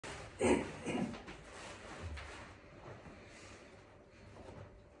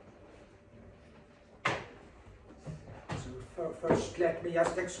First, let me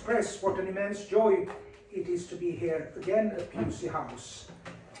just express what an immense joy it is to be here again at Pusey House.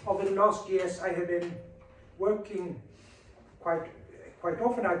 Over the last years, I have been working quite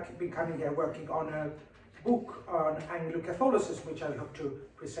often. I've been coming here working on a book on Anglo-Catholicism, which I hope to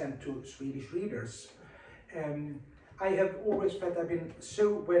present to Swedish readers. I have always felt I've been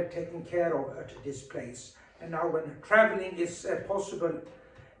so well taken care of at this place, and now when traveling is possible,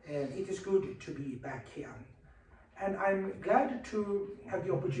 it is good to be back here. And I'm glad to have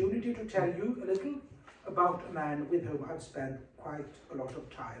the opportunity to tell you a little about a man with whom I've spent quite a lot of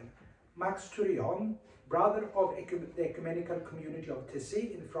time. Max Thurian, brother of the Ecumenical Community of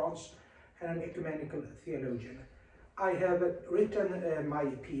Taizé in France, and an ecumenical theologian. I have written my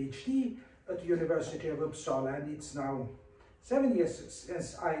PhD at the University of Uppsala, and it's now 7 years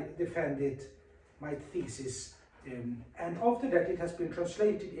since I defended my thesis. And after that it has been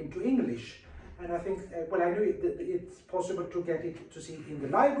translated into English. And I think, well, I know it's possible to get it to see it in the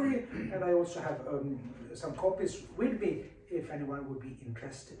library, and I also have some copies with me if anyone would be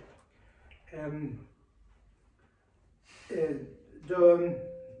interested.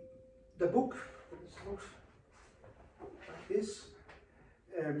 The book looks like this,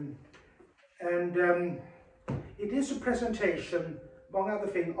 it is a presentation, among other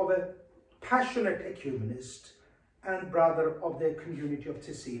things, of a passionate ecumenist and brother of the Community of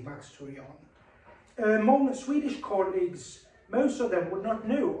Taizé, Max Thurian. Among Swedish colleagues, most of them would not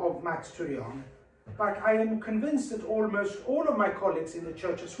know of Max Thurian, but I am convinced that almost all of my colleagues in the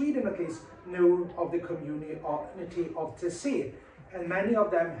Church of Sweden, at least, know of the Community of Taizé, and many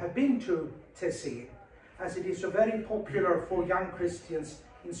of them have been to Taizé, as it is so very popular for young Christians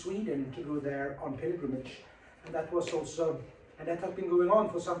in Sweden to go there on pilgrimage. And that was also, and that has been going on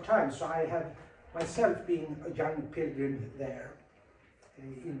for some time, so I have myself been a young pilgrim there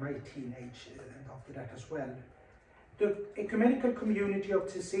in my teenage and after that as well. The Ecumenical Community of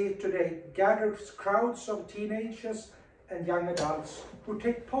Taizé today gathers crowds of teenagers and young adults who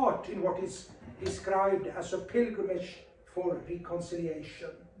take part in what is described as a pilgrimage for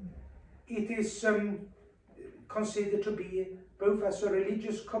reconciliation. It is considered to be both as a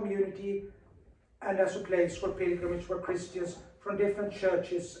religious community and as a place for pilgrimage where Christians from different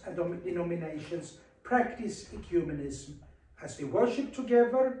churches and denominations practice ecumenism as they worship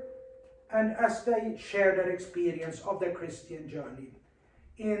together and as they share their experience of their Christian journey.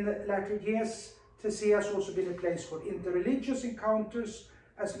 In latter years, Taizé has also been a place for interreligious encounters,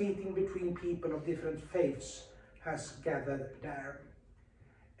 as meeting between people of different faiths has gathered there.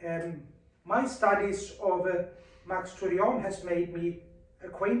 My studies of Max Thurian has made me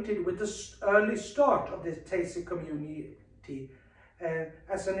acquainted with the early start of the Taizé community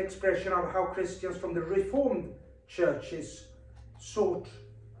as an expression of how Christians from the Reformed churches sought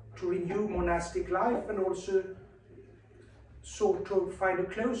to renew monastic life and also sought to find a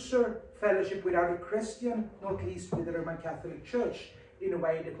closer fellowship with other Christians, not least with the Roman Catholic Church, in a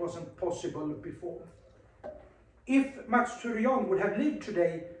way that wasn't possible before. If Max Thurian would have lived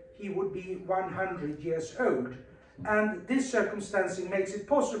today, he would be 100 years old. And this circumstance makes it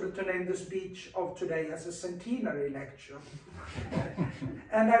possible to name the speech of today as a centenary lecture.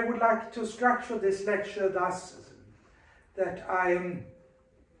 And I would like to structure this lecture thus that I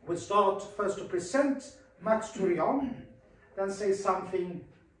will start first to present Max Thurian, then say something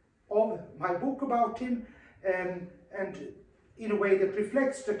of my book about him, and in a way that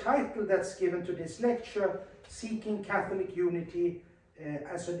reflects the title that's given to this lecture, Seeking Catholic Unity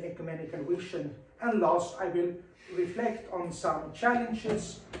as an Ecumenical Vision. And last, I will reflect on some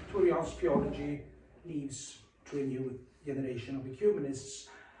challenges Thurian's theology leaves to a new generation of ecumenists.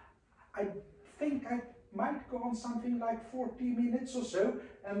 I think I might go on something like 40 minutes or so,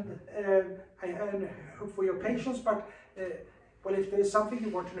 and I hope for your patience, but well, if there is something you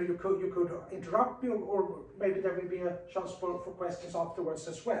want to know, you could interrupt me, or maybe there will be a chance for questions afterwards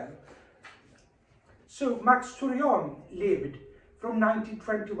as well. So Max Thurian lived from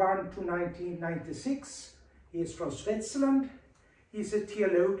 1921 to 1996. He is from Switzerland. He is a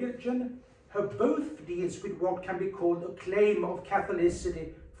theologian who both deals with what can be called a claim of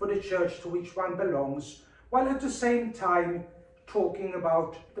Catholicity for the church to which one belongs, while at the same time talking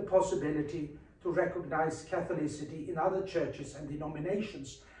about the possibility to recognize Catholicity in other churches and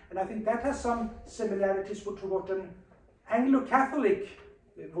denominations. And I think that has some similarities with what an Anglo-Catholic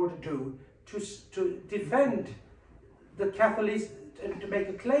would do, to defend the Catholic and to make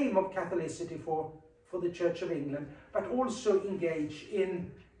a claim of Catholicity for the Church of England, but also engage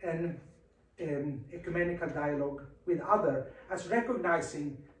in an ecumenical dialogue with others, as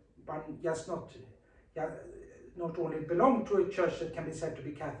recognizing one just not only belong to a church that can be said to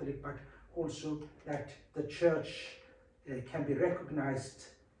be Catholic, but also that the church can be recognized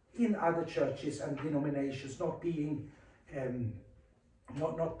in other churches and denominations, not being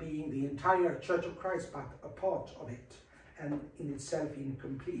the entire Church of Christ, but a part of it, and in itself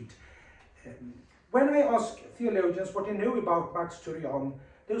incomplete. When I ask theologians what they know about Max Thurian,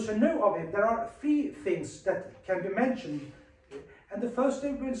 those who know of him, there are 3 things that can be mentioned. And the first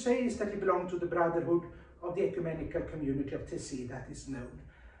they will say is that he belonged to the Brotherhood of the Ecumenical Community of Taizé, that is known.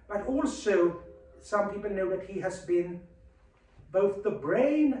 But also, some people know that he has been both the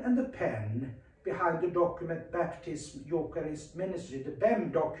brain and the pen behind the document Baptism Eucharist Ministry, the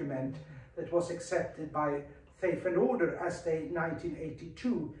BEM document that was accepted by Faith and Order as they,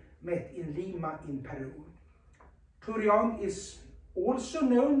 1982, met in Lima in Peru. Thurian is also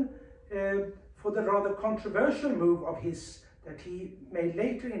known for the rather controversial move of his that he made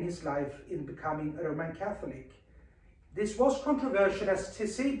later in his life in becoming a Roman Catholic. This was controversial as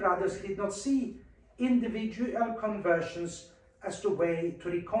Taizé brothers did not see individual conversions as the way to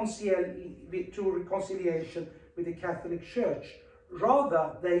reconciliation with the Catholic Church.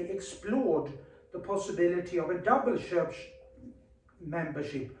 Rather, they explored the possibility of a double church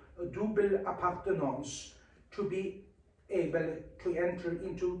membership, a double appartenance, to be able to enter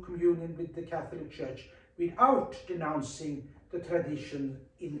into communion with the Catholic Church without denouncing the tradition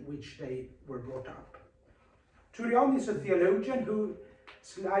in which they were brought up. Thurian is a theologian whose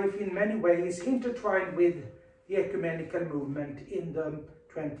life in many ways is intertwined with the ecumenical movement in the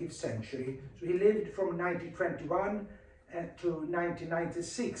 20th century. So he lived from 1921 to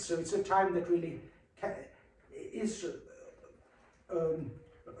 1996, so it's a time that really is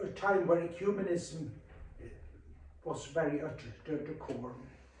a time where ecumenism was very at the core.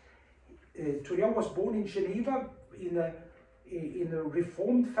 Thurian was born in Geneva in a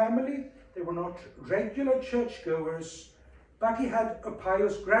Reformed family. They were not regular churchgoers, but he had a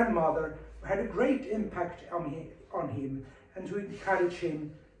pious grandmother who had a great impact on him and who encouraged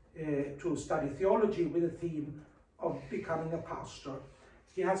him to study theology with the theme of becoming a pastor.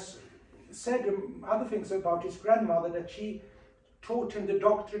 He has said other things about his grandmother, that she taught him the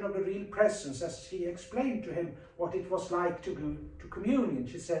doctrine of the real presence as she explained to him what it was like to go to communion.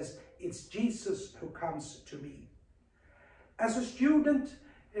 She says, "It's Jesus who comes to me." As a student,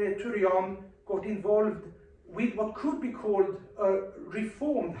 Thurian got involved with what could be called a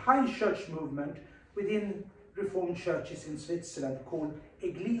Reformed high church movement within Reformed churches in Switzerland called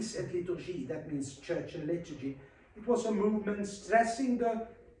Église et Liturgie, that means church and liturgy. It was a movement stressing the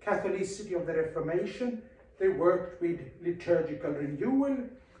Catholicity of the Reformation. They worked with liturgical renewal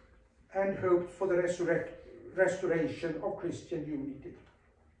and hoped for the restoration of Christian unity.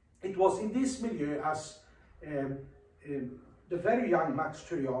 It was in this milieu as the very young Max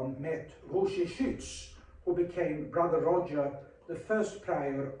Thurian met Roger Schütz, who became Brother Roger, the first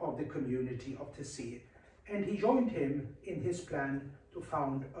prior of the Community of Taizé, and he joined him in his plan to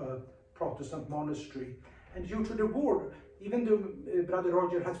found a Protestant monastery. And due to the war, even though Brother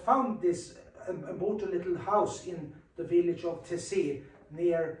Roger had found this bought a little house in the village of Taizé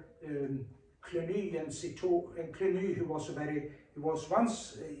near Cluny and Citeaux, and Cluny, who was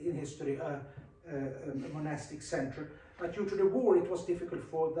once in history a monastic center. But due to the war, it was difficult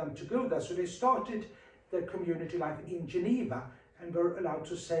for them to go there. So they started their community life in Geneva and were allowed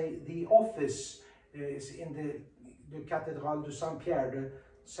to say the office is in the Cathédrale de Saint-Pierre, the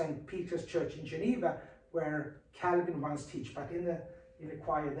St. Peter's Church in Geneva, where Calvin once taught. But in the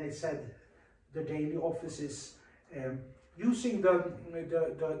choir, they said the daily offices, using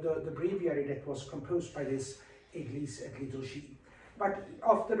the breviary that was composed by this Église et Liturgie. But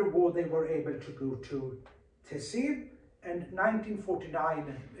after the war, they were able to go to Taizé, and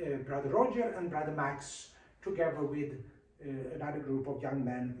 1949, Brother Roger and Brother Max, together with another group of young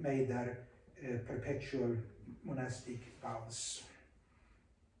men, made their perpetual monastic vows.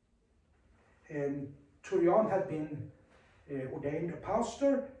 Thurian had been ordained a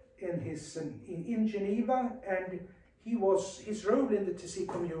pastor in Geneva, and his role in the Taizé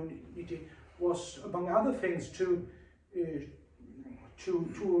community was, among other things, to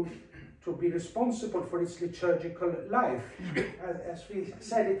be responsible for its liturgical life. As we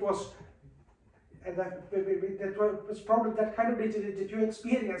said, it was, and that was probably that kind of liturgy that you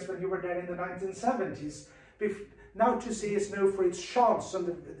experienced when you were there in the 1970s. Now Taizé is known for its chants and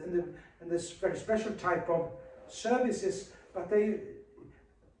this very special type of services, but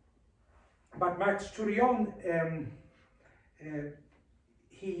Max Thurian,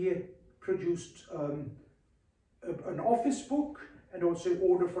 he produced an office book and also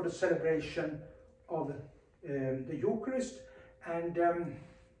order for the celebration of the Eucharist, and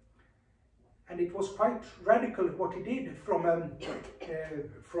and it was quite radical what he did from a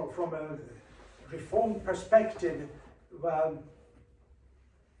Reformed perspective, where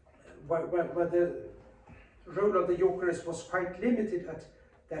the role of the Eucharist was quite limited at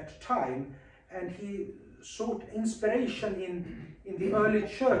that time, and he sought inspiration in the early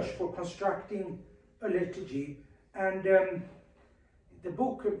church for constructing a liturgy. And the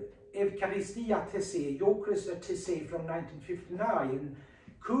book Community of Taizé, Eucharist at Taizé from 1959,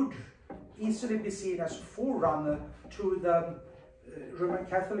 could easily be seen as a forerunner to the Roman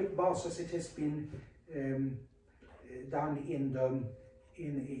Catholic Mass as it has been done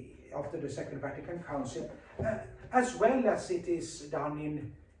after the Second Vatican Council, as well as it is done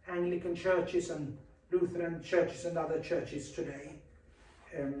in Anglican churches and Lutheran churches and other churches today.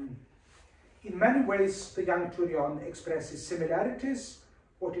 In many ways, the young Thurian expresses similarities,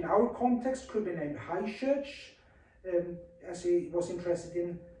 what in our context could be named High Church, as he was interested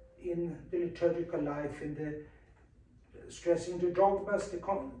in the liturgical life, in the stressing the dogmas,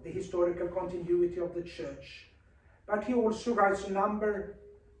 the historical continuity of the church. But he also writes a number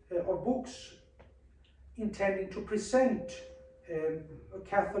of books intending to present a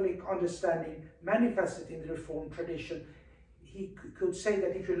Catholic understanding manifested in the Reformed tradition. He could say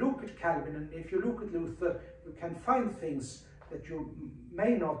that if you look at Calvin and if you look at Luther, you can find things that you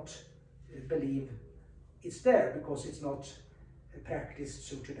may not believe is there because it's not practiced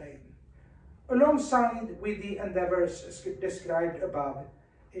so today. Alongside with the endeavors described above,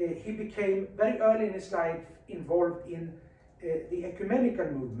 he became very early in his life involved in the ecumenical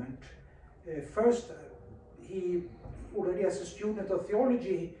movement. First, he already as a student of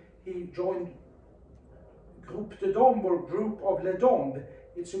theology, he joined Groupe de Dombe, or Group of Les Dombes.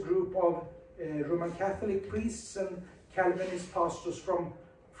 It's a group of Roman Catholic priests and Calvinist pastors from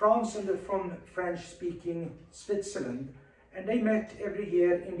France and from French-speaking Switzerland. And they met every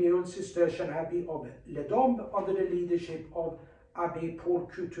year in the old Cistercian Abbey of Les Dombes under the leadership of Abbé Paul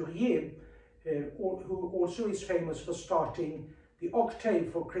Couturier, who also is famous for starting the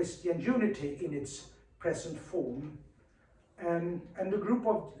Octave for Christian Unity in its present form. And the group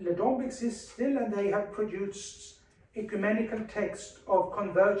of Les Dombes exists still, and they have produced ecumenical texts of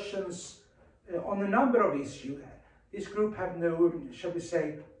conversions on a number of issues. This group have no, shall we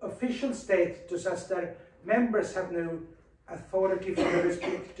say, official status, as their members have no authority from the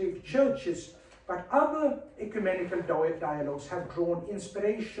respective churches, but other ecumenical dialogues have drawn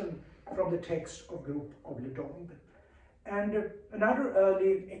inspiration from the text of Group of Les Dombes. And another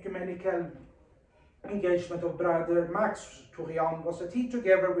early ecumenical engagement of Brother Max Thurian was that he,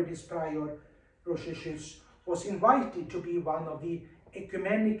 together with his prior Rochechus, was invited to be one of the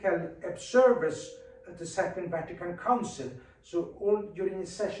ecumenical observers at the Second Vatican Council. So all during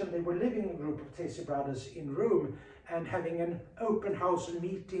his session they were living in a group of Taizé brothers in Rome and having an open house and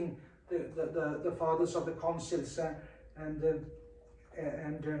meeting the fathers of the councils and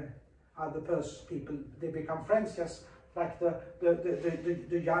other people. They become friends, just like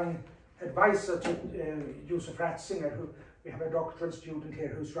the young advisor to Joseph Ratzinger, who we have a doctoral student here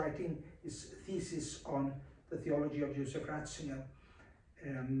who's writing his thesis on the theology of Joseph Ratzinger.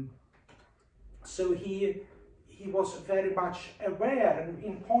 So he was very much aware and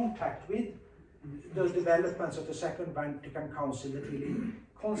in contact with those developments of the Second Vatican Council that really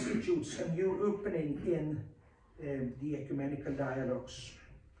constitutes a new opening in the ecumenical dialogues.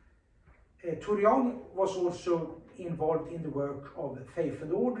 Thurian was also involved in the work of Faith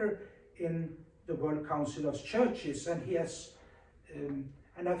and Order in the World Council of Churches, and he has,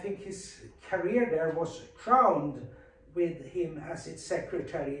 and I think his career there was crowned with him as its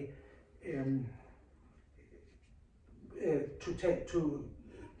secretary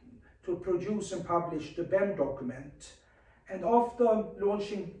to produce and publish the BEM document. And after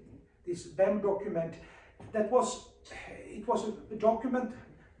launching this BEM document, it was a document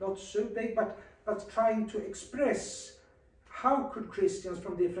not so big, but trying to express how could Christians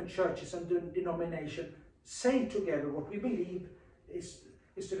from different churches and denominations say together what we believe is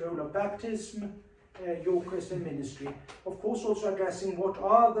the role of baptism, Eucharist and ministry. Of course, also addressing what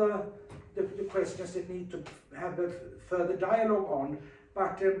are the questions that need to have a further dialogue on,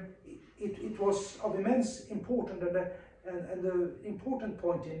 but it was of immense importance, and the important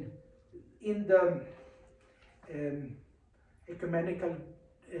point in the ecumenical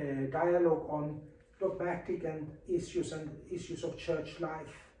dialogue on dogmatic and issues of church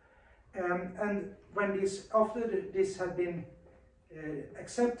life. And when after this had been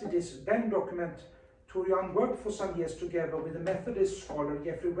accepted, this BEM document, Thurian worked for some years together with the Methodist scholar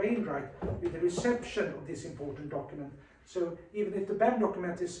Geoffrey Wainwright with the reception of this important document. So even if the BEM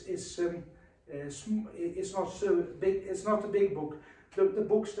document is not so big, it's not a big book, the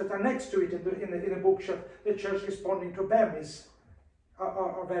books that are next to it in the bookshelf, the Church Responding to BEMIS,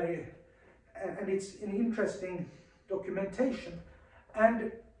 are very, and it's an interesting documentation.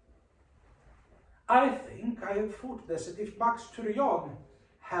 And I think, I have thought this, that if Max Thurian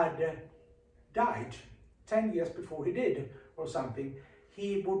had died 10 years before he did, or something,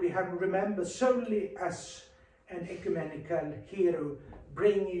 he would be remembered solely as an ecumenical hero,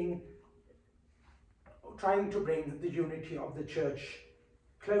 trying to bring the unity of the Church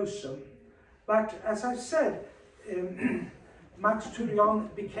closer. But as I said, Max Thurian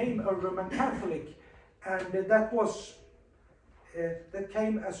became a Roman Catholic, and that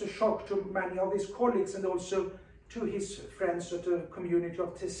came as a shock to many of his colleagues and also to his friends at the Community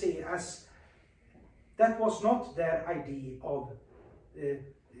of Taizé, as that was not their idea of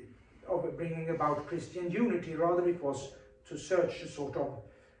bringing about Christian unity. Rather, it was to search sort of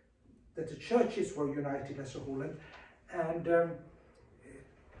that the churches were united as a whole, and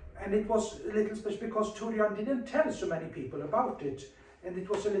it was a little special because Thurian didn't tell so many people about it, and it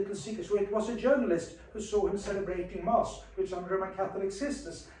was a little secret. So it was a journalist who saw him celebrating Mass with some Roman Catholic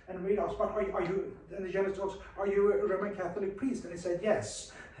sisters, and we asked, "But are you?" And the journalist asked, "Are you a Roman Catholic priest?" And he said,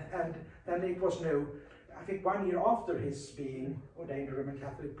 "Yes." And then it was no. I think 1 year after his being ordained a Roman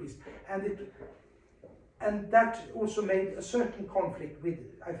Catholic priest, and that also made a certain conflict with,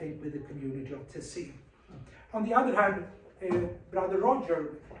 I think, with the Community of Taizé. On the other hand, Brother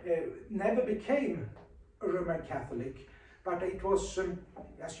Roger never became a Roman Catholic, but it was,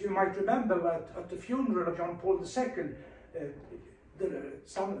 as you might remember, at the funeral of John Paul II,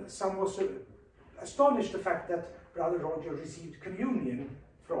 some was astonished the fact that Brother Roger received communion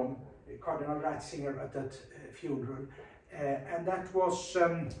from Cardinal Ratzinger at that funeral, and that was,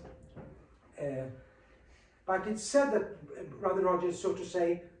 but it's said that Brother Roger, so to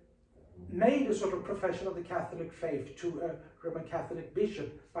say, made a sort of profession of the Catholic faith to a Roman Catholic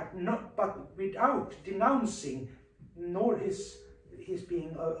bishop, but without denouncing nor his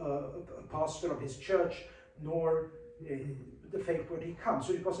being a pastor of his church, nor the faith where he comes.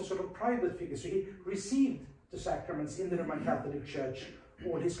 So it was a sort of private figure. So he received the sacraments in the Roman Catholic Church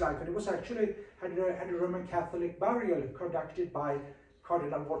all his life, and it was actually had a Roman Catholic burial conducted by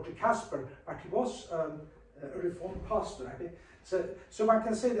Cardinal Walter Casper, but he was a Reformed pastor, I think. So one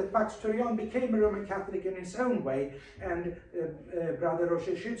can say that Max Thurian became a Roman Catholic in his own way, and Brother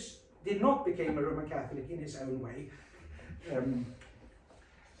Roger Schütz did not become a Roman Catholic in his own way.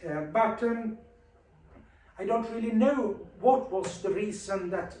 But I don't really know what was the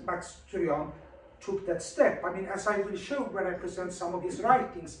reason that Max Thurian took that step. I mean, as I will show when I present some of his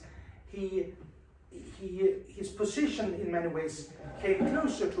writings, his position in many ways came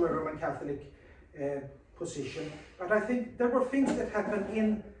closer to a Roman Catholic position. But I think there were things that happened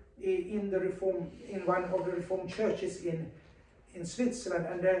in one of the Reformed churches in Switzerland,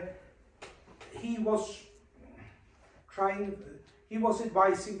 and he was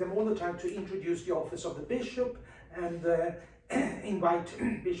advising them all the time to introduce the office of the bishop and invite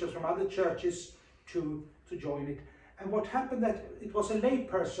bishops from other churches to join it. And what happened that it was a lay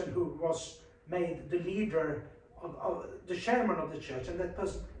person who was made the leader of the chairman of the church, and that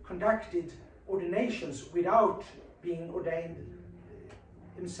person conducted ordinations without being ordained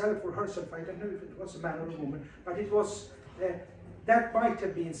himself or herself. I don't know if it was a man or a woman, but it was that might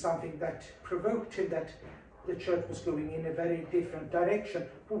have been something that provoked him, that the church was going in a very different direction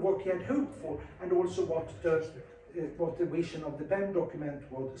from what he had hoped for, and also what the vision of the BEM document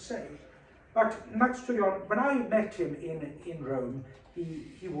would say. But Max Thurian, when I met him in Rome,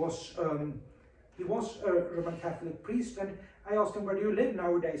 he was a Roman Catholic priest, and I asked him, "Where do you live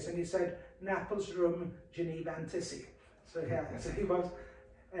nowadays?" And he said, "Naples, Rome, Geneva, and Taizé." So yeah, so he was,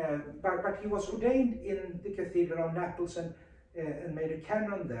 but he was ordained in the Cathedral of Naples and made a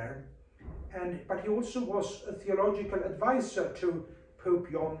canon there. But he also was a theological advisor to Pope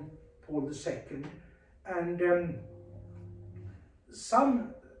John Paul II. And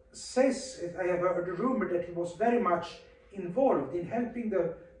some says, I have heard a rumor that he was very much involved in helping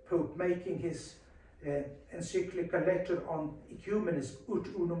the Pope making his encyclical letter on ecumenism, Ut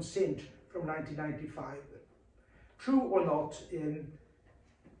Unum Sint, from 1995. True or not,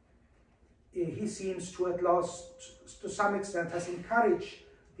 he seems to at last, to some extent, has encouraged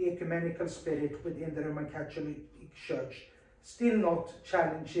the ecumenical spirit within the Roman Catholic Church, still not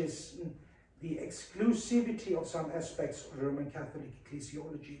challenges the exclusivity of some aspects of Roman Catholic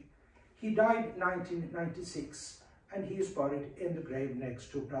ecclesiology. He died in 1996, and he is buried in the grave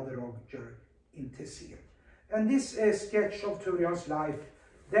next to Brother Roger in Taizé. And this sketch of Thurian's life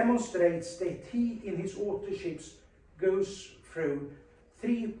demonstrates that he, in his authorships, goes through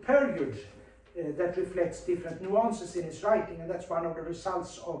three periods that reflects different nuances in his writing, and that's one of the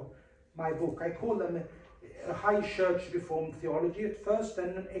results of my book. I call them a high church reformed theology at first, then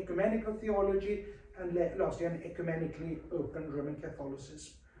an ecumenical theology, and lastly an ecumenically open Roman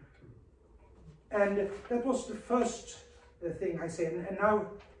Catholicism. And that was the first thing I said, and now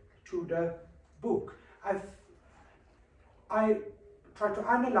to the book. I try to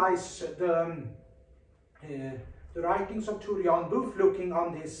analyze the writings of Thurian, both looking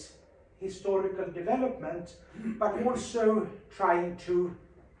on this historical development, but also trying to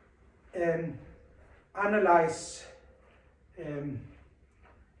analyze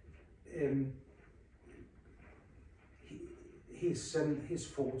his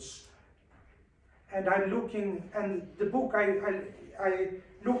thoughts. And I'm looking, and the book I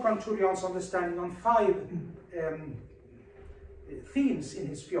look on Thurian's understanding on 5 themes in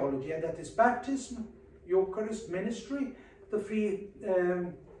his theology, and that is baptism, Eucharist, ministry, the 3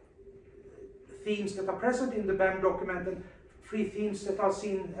 themes that are present in the BAM document, and 3 themes that are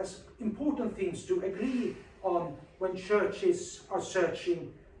seen as important themes to agree on when churches are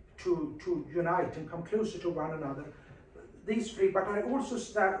searching to unite and come closer to one another. These 3, but I also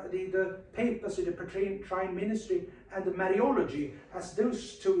study the papacy, the Petrine ministry, and the Mariology, as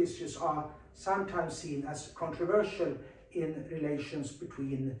those 2 issues are sometimes seen as controversial in relations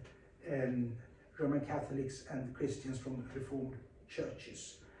between Roman Catholics and Christians from Reformed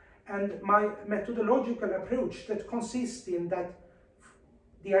churches. And my methodological approach that consists in that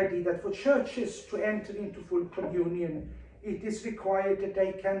the idea that for churches to enter into full communion, it is required that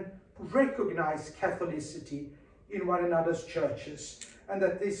they can recognize Catholicity in one another's churches, and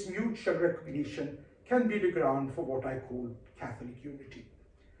that this mutual recognition can be the ground for what I call Catholic unity.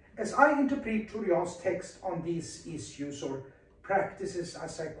 As I interpret Thurian's text on these issues, or practices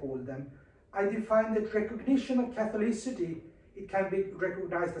as I call them, I define that recognition of Catholicity, it can be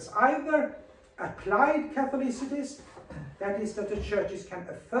recognized as either applied Catholicities, that is, that the churches can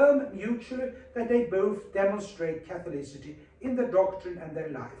affirm mutually that they both demonstrate Catholicity in their doctrine and their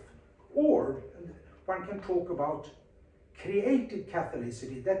life, or one can talk about created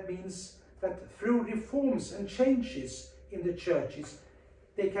Catholicity. That means that through reforms and changes in the churches,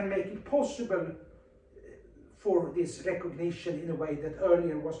 they can make it possible for this recognition in a way that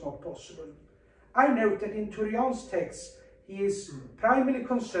earlier was not possible. I note that in Thurian's text, he is primarily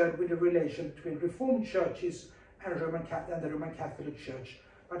concerned with the relation between Reformed churches and the Roman Catholic Church.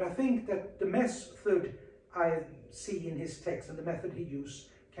 But I think that the method I see in his text and the method he used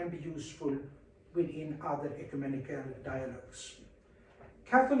can be useful within other ecumenical dialogues.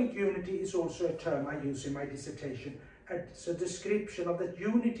 Catholic unity is also a term I use in my dissertation. It's a description of that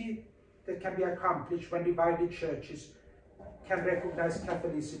unity that can be accomplished when divided churches can recognize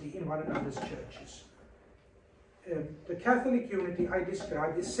Catholicity in one another's churches. The Catholic unity I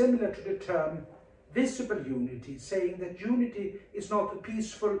describe is similar to the term visible unity, saying that unity is not a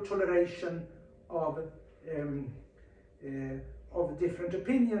peaceful toleration of different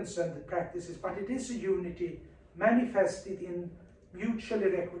opinions and practices, but it is a unity manifested in mutually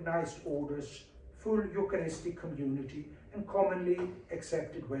recognized orders, full Eucharistic community, and commonly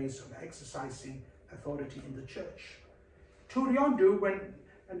accepted ways of exercising authority in the church. Thurian do,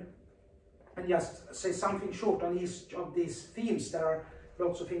 and just say something short on each of these themes. There are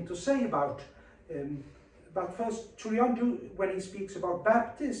lots of things to say about. But first, Thurian do, when he speaks about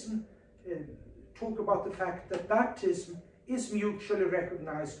baptism, talk about the fact that baptism is mutually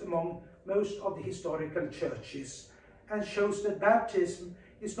recognized among most of the historical churches, and shows that baptism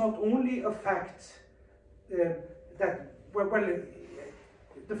is not only a fact that,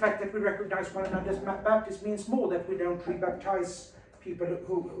 the fact that we recognize one another's baptism means more, that we don't rebaptize people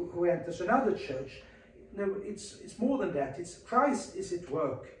who enters another church. No, it's more than that. It's Christ is at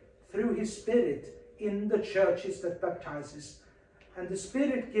work through his Spirit in the churches that baptizes, and the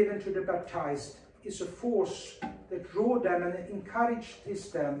Spirit given to the baptized is a force that draws them and encourages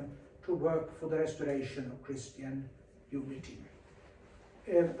them to work for the restoration of Christian unity.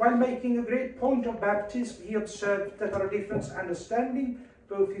 While making a great point of baptism, he observed that there are different understanding,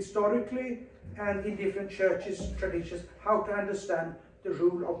 both historically and in different churches' traditions, how to understand the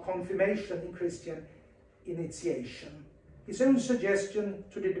rule of confirmation in Christian initiation. His own suggestion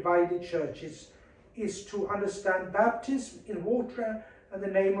to the divided churches is to understand baptism in water and the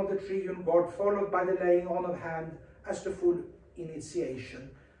name of the triune God, followed by the laying on of hand as the full initiation,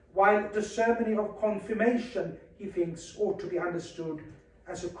 while the ceremony of confirmation, he thinks, ought to be understood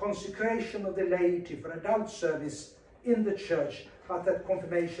as a consecration of the laity for adult service in the church, but that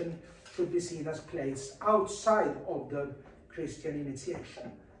confirmation should be seen as placed outside of the Christian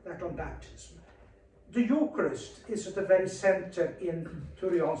initiation, that on baptism. The Eucharist is at the very center in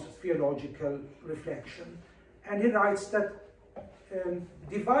Thurian's theological reflection, and he writes that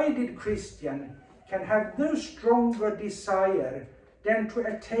divided Christian can have no stronger desire than to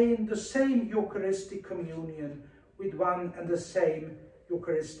attain the same Eucharistic communion with one and the same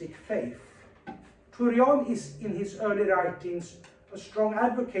Eucharistic faith. Thurian is, in his early writings, a strong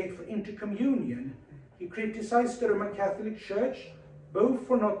advocate for intercommunion. He criticized the Roman Catholic Church both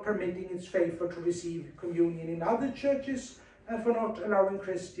for not permitting its faithful to receive communion in other churches and for not allowing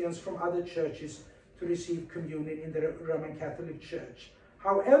Christians from other churches to receive communion in the Roman Catholic Church.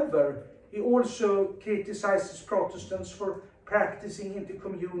 However, he also criticizes Protestants for practicing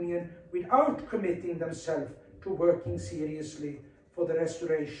intercommunion without committing themselves to working seriously for the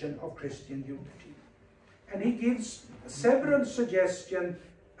restoration of Christian unity. And he gives several suggestions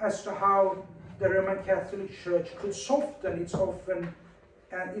as to how the Roman Catholic Church could soften its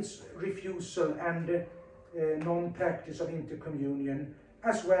its refusal and non-practice of intercommunion,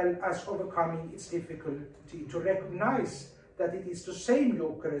 as well as overcoming its difficulty to recognize that it is the same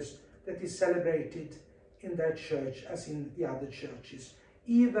Eucharist that is celebrated in that church as in the other churches,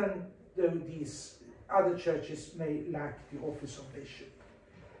 even though these other churches may lack the office of bishop.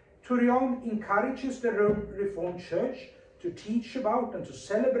 Thurian encourages the Roman Reformed Church to teach about and to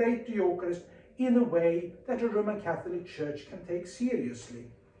celebrate the Eucharist in a way that the Roman Catholic Church can take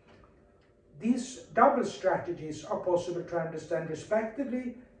seriously. These double strategies are possible to understand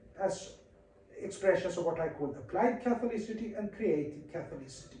respectively as expressions of what I call applied Catholicity and created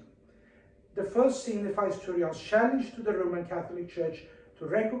Catholicity. The first signifies Thurian's challenge to the Roman Catholic Church to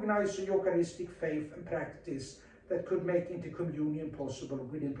recognize the Eucharistic faith and practice that could make intercommunion possible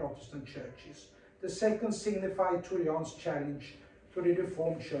within Protestant churches. The second signified Thurian's challenge to the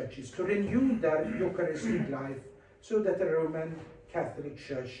Reformed churches to renew their Eucharistic life so that the Roman Catholic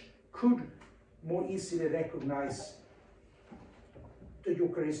Church could more easily recognize the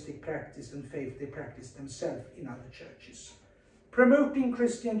Eucharistic practice and faith they practice themselves in other churches. Promoting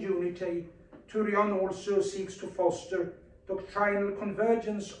Christian unity, Thurian also seeks to foster doctrinal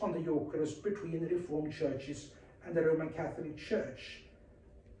convergence on the Eucharist between the Reformed churches and the Roman Catholic Church.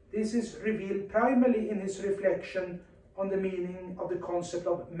 This is revealed primarily in his reflection on the meaning of the concept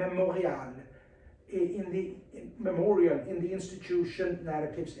of memorial in the institution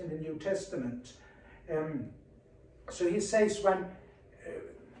narratives in the New Testament. So he says when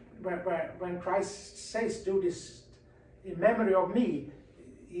Christ says, "Do this in memory of me,"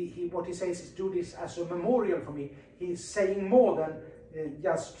 what he says is, "Do this as a memorial for me." He's saying more than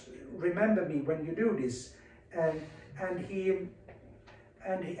just remember me when you do this. And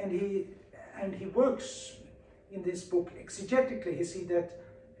he works in this book exegetically. He sees that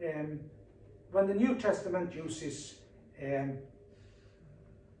when the New Testament uses the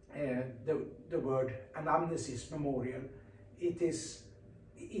word anamnesis, memorial, it is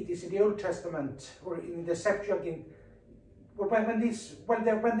in the Old Testament or in the Septuagint. When these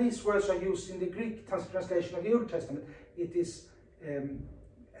words are used in the Greek translation of the Old Testament, it's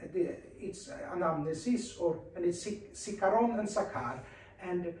anamnesis, and it's sikaron and sakar,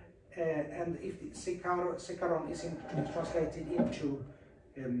 and if sikaron is translated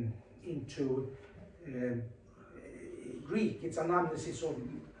into Greek, it's anamnesis of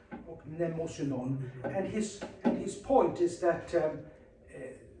mnemosynon, and his point is that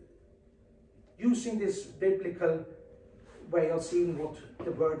using this biblical way of seeing what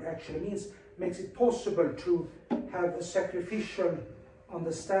the word actually means makes it possible to have a sacrificial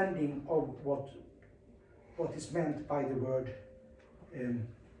understanding of what is meant by the word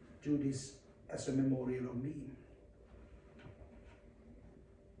 "do this as a memorial of me."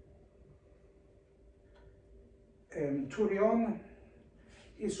 Thurian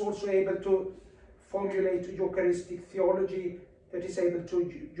is also able to formulate a Eucharistic theology that is able to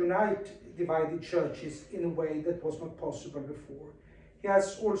unite divided churches in a way that was not possible before. He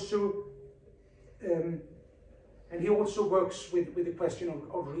has also, and he also works with the question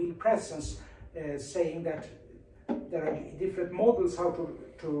of real presence, saying that there are different models how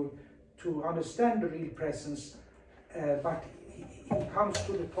to understand the real presence, but he comes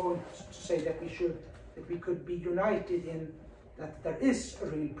to the point to say that we could be united in that there is a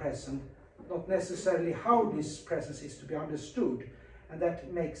real presence, not necessarily how this presence is to be understood, and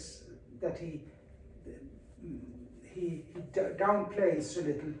that makes that he downplays a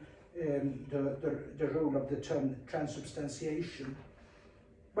little the role of the term transubstantiation.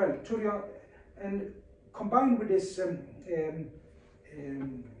 Well, Thurian, and combined with this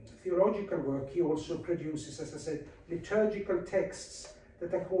theological work, he also produces, as I said, liturgical texts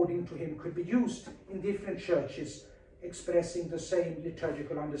that, according to him, could be used in different churches expressing the same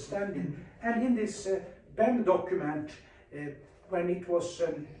liturgical understanding. And in this BEM document, when it was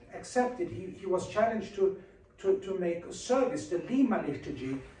accepted, he was challenged to make a service, the Lima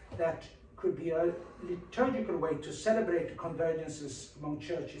liturgy, that could be a liturgical way to celebrate convergences among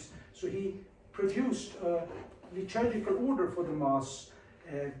churches. So he produced a liturgical order for the Mass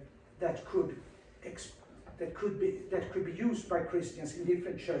that could be used by Christians in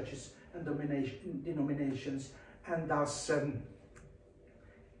different churches and denominations, and thus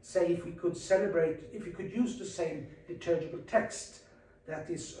say if we could use the same liturgical text, that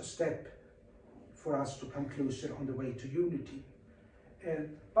is a step for us to come closer on the way to unity.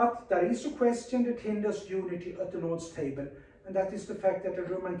 But there is a question that hinders unity at the Lord's table, and that is the fact that the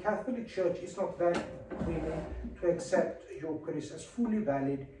Roman Catholic Church is not very willing to accept Eucharist as fully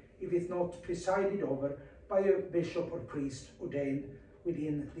valid if it's not presided over by a bishop or priest ordained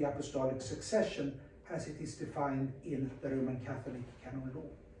within the apostolic succession as it is defined in the Roman Catholic canon law.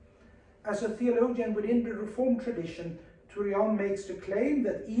 As a theologian within the Reformed tradition, Thurian makes the claim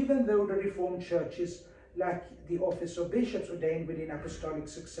that even though the Reformed churches lack the office of bishops ordained within apostolic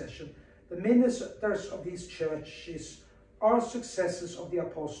succession, the ministers of these churches are successors of the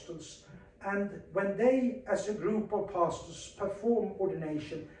apostles, and when they, as a group of pastors, perform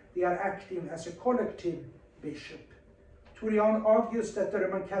ordination, they are acting as a collective bishop. Thurian argues that the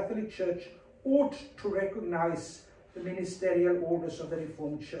Roman Catholic Church ought to recognize the ministerial orders of the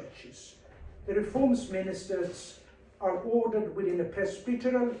Reformed churches. The Reformed ministers are ordered within a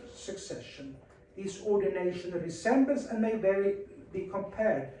presbyteral succession. This ordination resembles and may be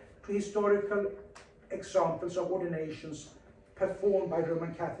compared to historical examples of ordinations performed by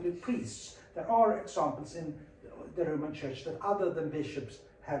Roman Catholic priests. There are examples in the Roman Church that other than bishops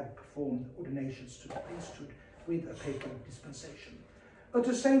have performed ordinations to the priesthood with a papal dispensation. At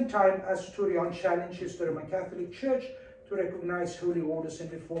the same time as Thurian challenges the Roman Catholic Church to recognize holy orders in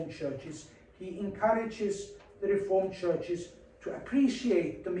Reformed churches, he encourages the Reformed churches to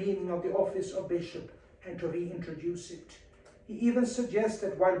appreciate the meaning of the office of bishop and to reintroduce it. He even suggests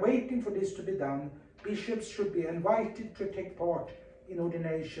that while waiting for this to be done, bishops should be invited to take part in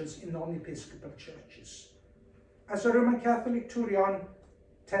ordinations in non-episcopal churches. As a Roman Catholic, Thurian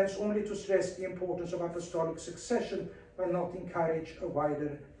tends only to stress the importance of apostolic succession while not encourage a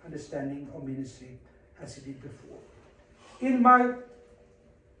wider understanding of ministry as he did before. In my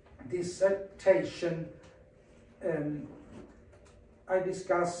dissertation, I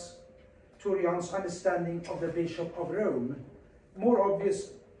discuss Thurian's understanding of the Bishop of Rome. More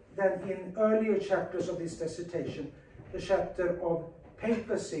obvious than in earlier chapters of this dissertation, the chapter of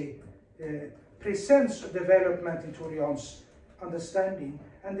papacy presents a development in Thurian's understanding,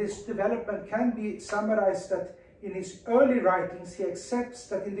 and this development can be summarized that in his early writings he accepts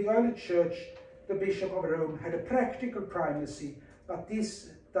that in the early church the Bishop of Rome had a practical primacy, but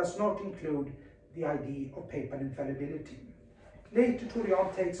this does not include the idea of papal infallibility. Later,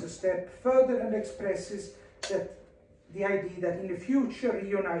 Thurian takes a step further and expresses that the idea that in the future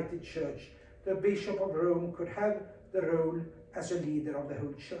reunited church, the Bishop of Rome could have the role as a leader of the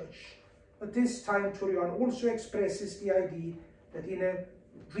whole church. At this time, Thurian also expresses the idea that in a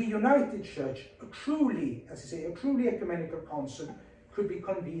reunited church, a truly ecumenical council could be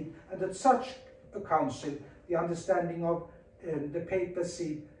convened, and at such a council, the understanding of the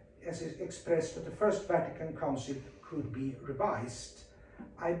papacy as is expressed at the First Vatican Council could be revised.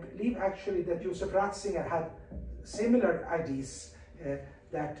 I believe actually that Joseph Ratzinger had similar ideas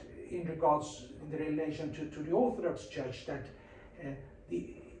that in regards in the relation to the Orthodox Church, that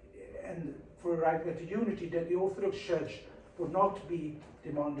and for arriving at the unity, that the Orthodox Church would not be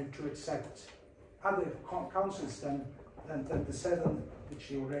demanded to accept other councils than the 7 which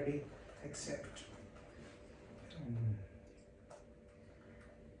they already accept.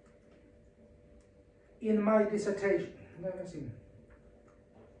 In my dissertation,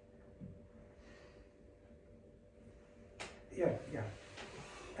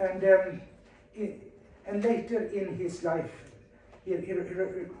 and later in his life, in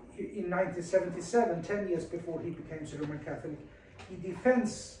 1977, 10 years before he became a Roman Catholic, he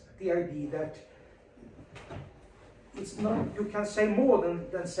defends the idea that it's not, you can say more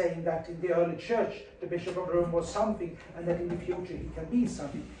than saying that in the early church the Bishop of Rome was something and that in the future he can be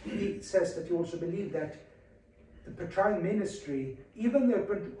something. He says that he also believed that the Petrine ministry, even though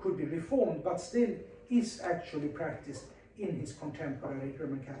it could be reformed, but still is actually practiced in his contemporary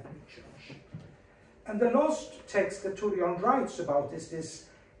Roman Catholic Church. And the last text that Thurian writes about is this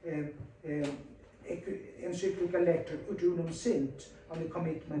encyclical letter, Ut Unum Sint, on the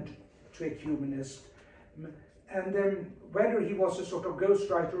commitment to ecumenism. And whether he was a sort of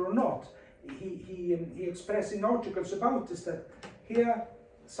ghostwriter or not, he expressed in articles about this, that here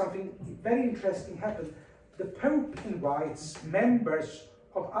something very interesting happened. The Pope invites members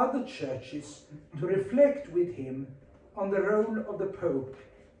of other churches to reflect with him on the role of the Pope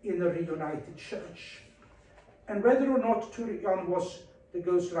in a reunited church. And whether or not Thurian was the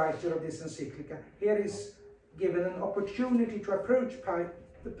ghostwriter of this encyclica, here is given an opportunity to approach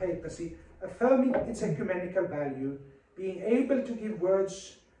the papacy, affirming its ecumenical value, being able to give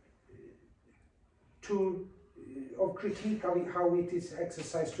words of critique of how it is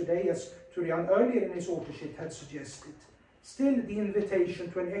exercised today, as Thurian earlier in his authorship had suggested. Still, the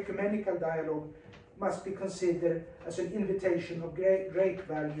invitation to an ecumenical dialogue must be considered as an invitation of great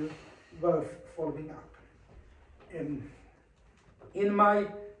value, worth following up. In my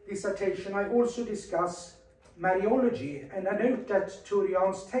dissertation, I also discuss Mariology, and I note that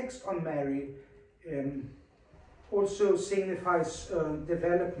Thurian's text on Mary also signifies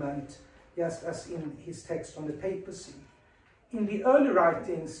development, just as in his text on the papacy. In the early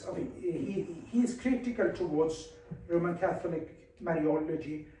writings, he is critical towards Roman Catholic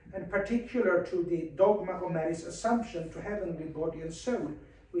Mariology, and particular to the dogma of Mary's assumption to heaven with body and soul,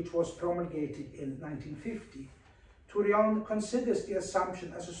 which was promulgated in 1950. Thurian considers the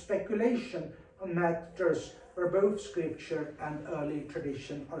assumption as a speculation on matters where both scripture and early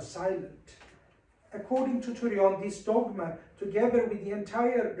tradition are silent. According to Thurian, this dogma, together with the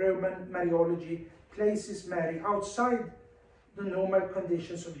entire Roman Mariology, places Mary outside the normal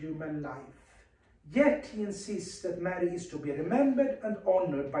conditions of human life. Yet he insists that Mary is to be remembered and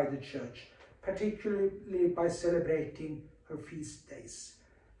honored by the Church, particularly by celebrating her feast days.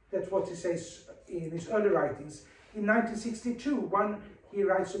 That's what he says in his early writings. In 1962, he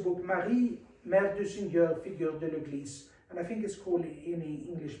writes a book, Marie, Mère du Seigneur, Figure de l'Église, and I think it's called in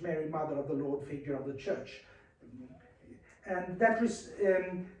English, Mary, Mother of the Lord, Figure of the Church. And that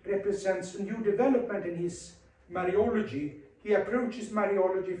represents a new development in his Mariology. He approaches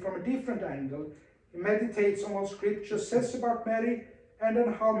Mariology from a different angle. He meditates on what Scripture says about Mary and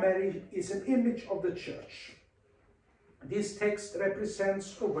on how Mary is an image of the Church. This text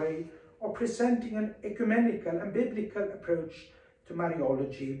represents a way of presenting an ecumenical and biblical approach to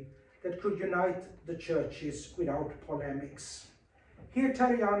Mariology that could unite the churches without polemics. Here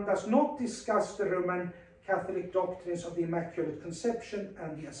Thurian does not discuss the Roman Catholic doctrines of the Immaculate Conception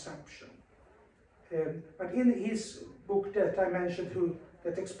and the Assumption. But in his book that I mentioned,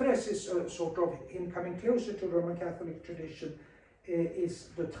 that expresses a sort of him coming closer to Roman Catholic tradition, is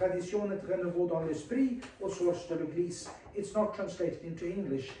the Tradition et Renouveau dans l'Esprit, aux sources de l'Église. It's not translated into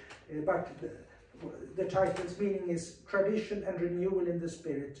English, but the title's meaning is Tradition and Renewal in the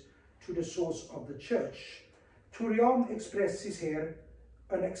Spirit to the Source of the Church. Thurian expresses here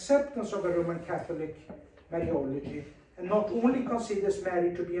an acceptance of a Roman Catholic Mariology, and not only considers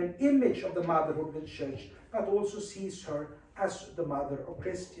Mary to be an image of the motherhood of the Church, but also sees her as the mother of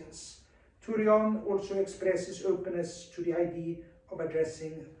Christians. Thurian also expresses openness to the idea of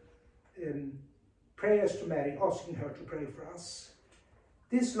addressing prayers to Mary, asking her to pray for us.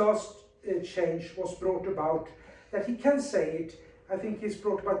 This last change was brought about, that he can say it, I think it's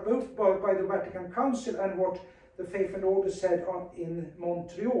brought about both by the Vatican Council and what the Faith and Order said in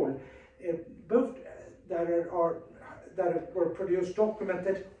Montreal. Both there were produced documents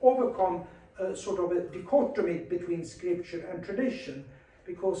that overcome sort of a dichotomy between scripture and tradition,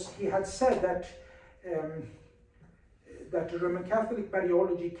 because he had said that the Roman Catholic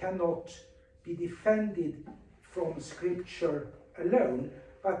Mariology cannot be defended from scripture alone,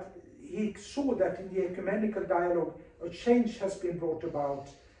 but he saw that in the ecumenical dialogue a change has been brought about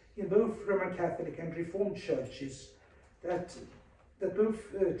in both Roman Catholic and Reformed churches, that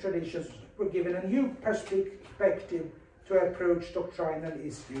both traditions were given a new perspective to approach doctrinal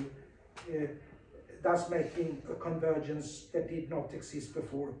issue, thus making a convergence that did not exist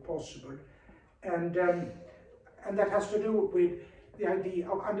before possible. And that has to do with the idea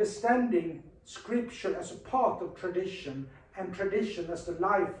of understanding Scripture as a part of tradition, and tradition as the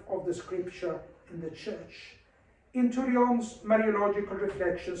life of the Scripture in the Church. In Thurian's Mariological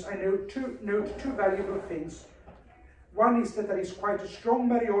reflections, I note two valuable things. One is that there is quite a strong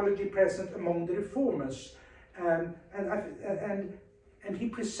Mariology present among the Reformers, and he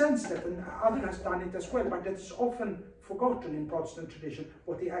presents that, and others has done it as well, but that is often forgotten in Protestant tradition,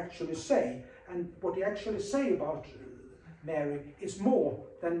 what they actually say. And what they actually say about Mary is more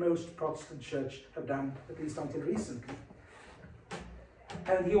than most Protestant church have done, at least until recently.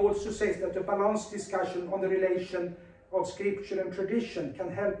 And he also says that a balanced discussion on the relation of scripture and tradition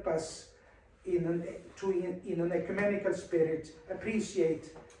can help us in an ecumenical spirit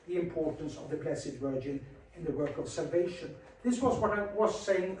appreciate the importance of the Blessed Virgin in the work of salvation. This was what I was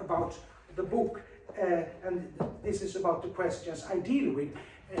saying about the book, and this is about the questions I deal with.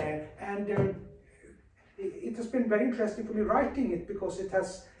 It has been very interesting for me writing it, because it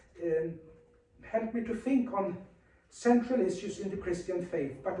has helped me to think on central issues in the Christian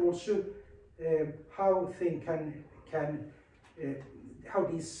faith, but also how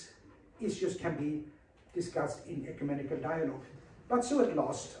these issues can be discussed in ecumenical dialogue. But so at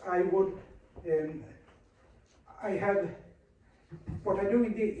last, I have what I do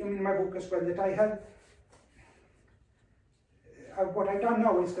in my book as well, that I have what I've done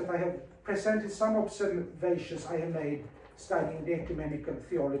now is that I have presented some observations I have made studying the ecumenical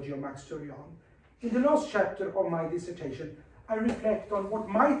theology of Max Thurian. In the last chapter of my dissertation, I reflect on what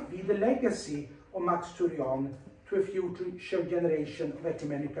might be the legacy of Max Thurian to a future generation of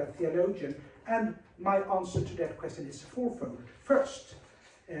ecumenical theologians, and my answer to that question is fourfold. First,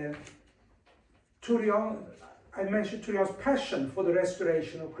 I mentioned Thurian's passion for the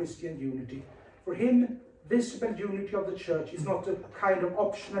restoration of Christian unity. For him, visible unity of the church is not a kind of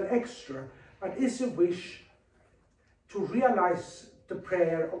optional extra, but is a wish to realize the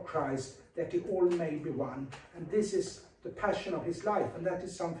prayer of Christ that all may be one. And this is the passion of his life, and that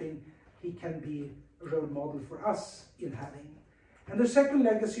is something he can be a role model for us in having. And the second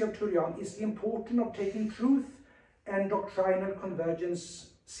legacy of Thurian is the importance of taking truth and doctrinal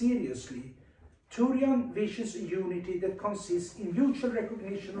convergence seriously. Thurian visions a unity that consists in mutual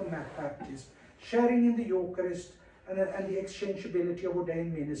recognition of baptism, sharing in the Eucharist, and the exchangeability of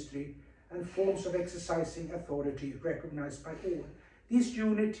ordained ministry and forms of exercising authority recognized by all. This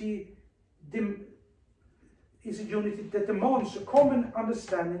unity is a unity that demands a common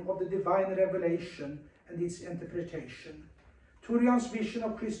understanding of the divine revelation and its interpretation. Thurian's vision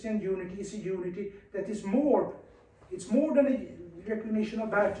of Christian unity is a unity that is more than a recognition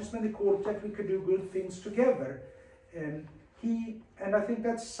of baptism and the call that we could do good things together. And I think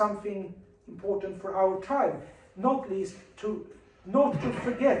that's something important for our time, not least not to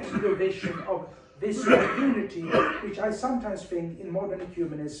forget the vision of this unity, which I sometimes think in modern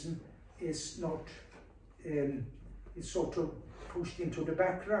ecumenism is not is sort of pushed into the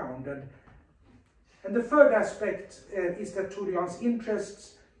background. And the third aspect is that Thurian's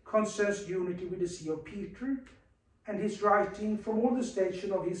interests concerns unity with the See of Peter, and his writing from all the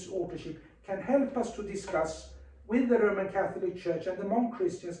station of his authorship can help us to discuss with the Roman Catholic Church and among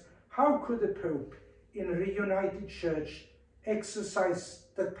Christians how could the Pope in a reunited church exercise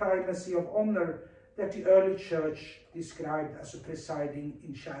the primacy of honor that the early church described as a presiding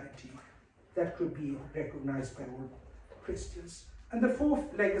in charity that could be recognized by all Christians. And the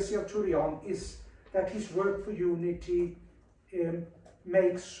fourth legacy of Thurian is that his work for unity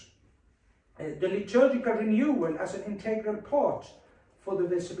makes the liturgical renewal as an integral part for the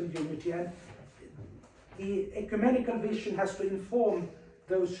visible unity, and the ecumenical vision has to inform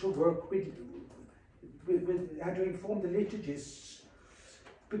those who work had to inform the liturgists.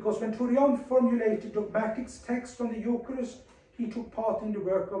 Because when Thurian formulated dogmatic text on the Eucharist, he took part in the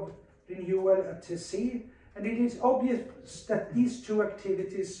work of renewal at Taizé, and it is obvious that these two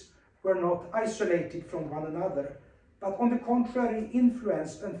activities were not isolated from one another, but on the contrary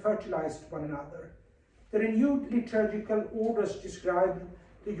influenced and fertilized one another. The renewed liturgical orders described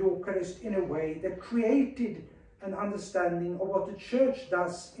the Eucharist in a way that created an understanding of what the Church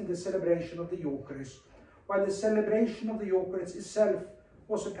does in the celebration of the Eucharist, while the celebration of the Eucharist itself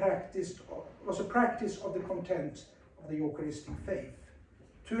was a practice of the content of the Eucharistic faith.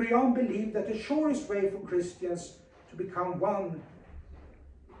 Thurian believed that the surest way for Christians to become one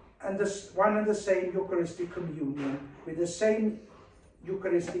and the same Eucharistic communion with the same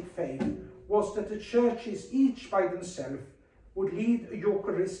Eucharistic faith was that the churches, each by themselves, would lead a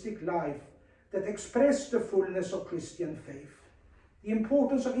Eucharistic life that expressed the fullness of Christian faith. The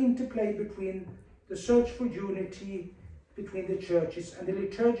importance of interplay between the search for unity between the churches and the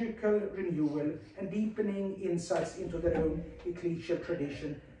liturgical renewal and deepening insights into their own ecclesial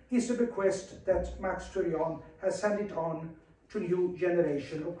tradition is a bequest that Max Thurian has handed on to a new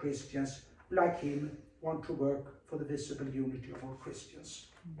generation of Christians like him want to work for the visible unity of all Christians.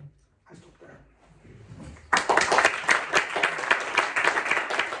 I stop there.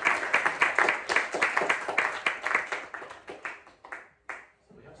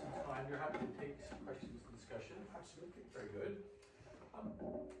 So we have some time. You're happy to take some questions and discussion? Absolutely. Very good.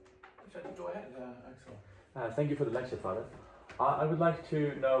 Go ahead, Axel. Thank you for the lecture, Father. I would like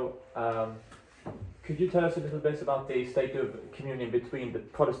to know, could you tell us a little bit about the state of communion between the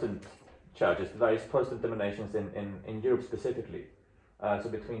Protestant churches, the various Protestant denominations in Europe specifically? So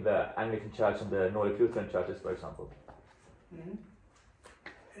between the Anglican Church and the Nordic Lutheran churches, for example. Mm-hmm.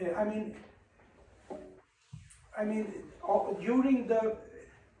 I mean, during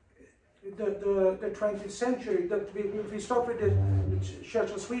the 20th century, if we start with the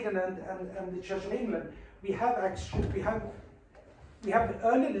Church of Sweden and the Church of England, we have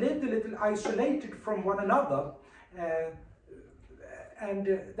early lived a little isolated from one another, and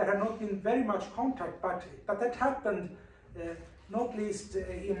there had not been very much contact, but that happened not least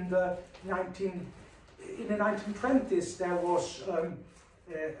in the 1920s.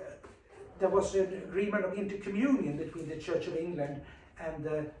 There was an agreement of intercommunion between the Church of England and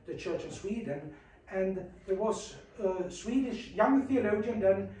the Church of Sweden, and there was a Swedish young theologian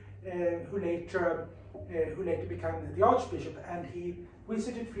then who later became the Archbishop, and he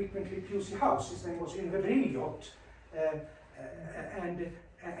visited frequently Pusey House. His name was Revd and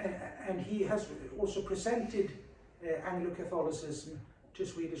he has also presented Anglo-Catholicism to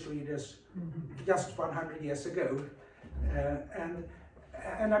Swedish readers just 100 years ago, and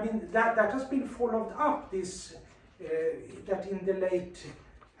I mean that has been followed up. This that in the late,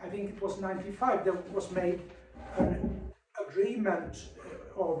 I think it was 95, there was made an agreement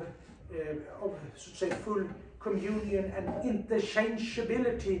of so to say full communion and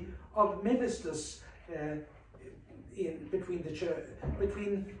interchangeability of ministers between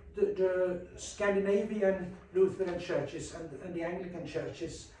the Scandinavian Lutheran churches and the Anglican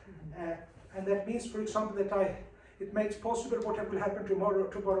churches, and that means, for example, that it makes possible what will happen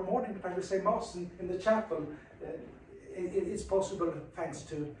tomorrow morning. That I will say Mass in the chapel. It's possible thanks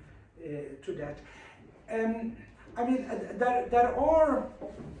to that. I mean, there are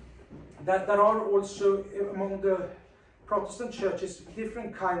also among the Protestant churches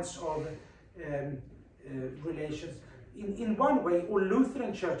different kinds of relations. In one way, all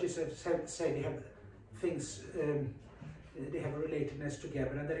Lutheran churches say they have things, they have a relatedness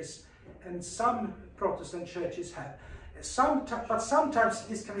together, and some Protestant churches have. But sometimes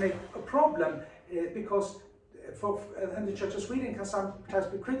this can make a problem because, and the Church of Sweden can sometimes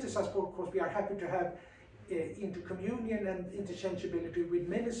be criticized because we are happy to have intercommunion and interchangeability with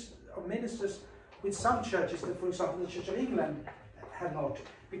ministers with some churches that, for example, the Church of England have not,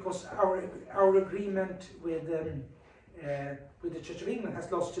 because our agreement with the Church of England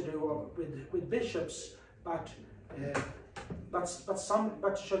has lots to do with bishops, but the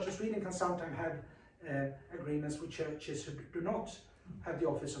Church of Sweden can sometimes have agreements with churches who do not have the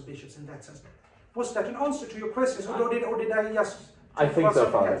office of bishops in that sense. Was that an answer to your questions, or did I just? I think so,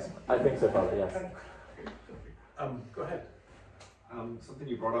 Father. I think so, Father. Yes. Go ahead. Something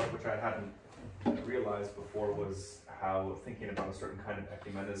you brought up, which I hadn't realized before, was how thinking about a certain kind of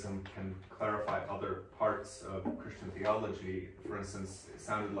ecumenism can clarify other parts of Christian theology. For instance, it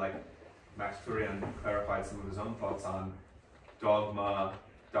sounded like Max Thurian clarified some of his own thoughts on dogma,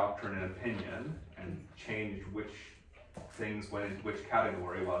 doctrine, and opinion, and changed which things went into which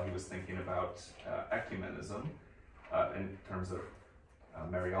category while he was thinking about ecumenism in terms of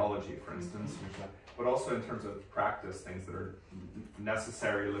Mariology, for instance, but also in terms of practice, things that are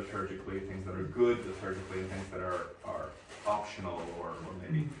necessary liturgically, things that are good liturgically, and things that are optional or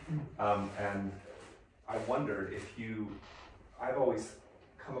maybe. And I wondered if I've always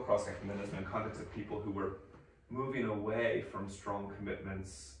come across ecumenism in context of people who were moving away from strong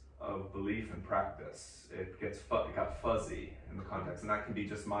commitments of belief and practice. It got fuzzy in the context, and that can be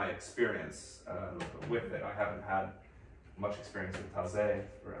just my experience with it. I haven't had much experience with Taizé,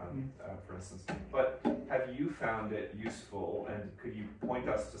 for instance. But have you found it useful, and could you point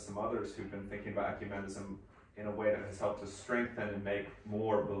us to some others who've been thinking about ecumenism in a way that has helped to strengthen and make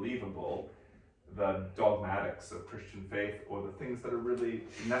more believable the dogmatics of Christian faith, or the things that are really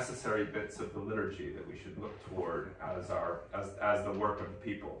necessary bits of the liturgy that we should look toward as the work of the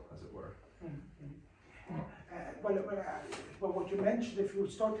people, as it were? Well, what you mentioned, if you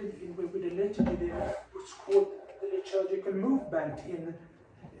started with the liturgy, what's called the liturgical movement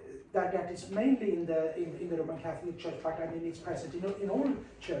that is mainly in the Roman Catholic Church, but I mean it's present in all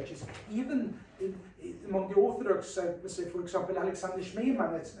churches, even among the Orthodox. Say, for example, Alexander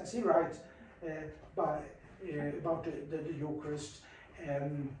Schmemann, as he writes about the Eucharist,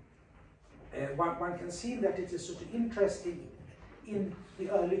 one can see that it is sort of interesting in the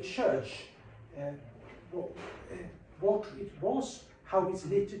early church what it was, how its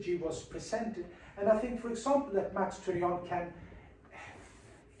liturgy was presented. And I think, for example, that Max Thurian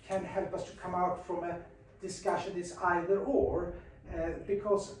can help us to come out from a discussion that's either or,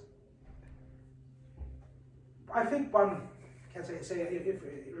 because I think one can say if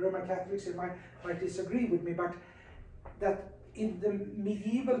Roman Catholics might disagree with me, but that in the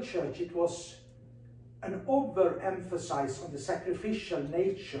medieval church it was an overemphasis on the sacrificial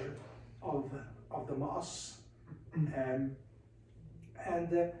nature of the Mass,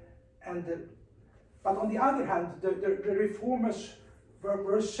 but on the other hand, the reformers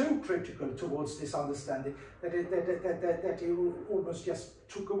were so critical towards this understanding that it almost just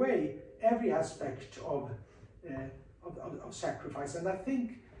took away every aspect of sacrifice. And I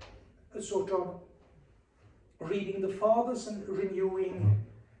think a sort of reading the Fathers and renewing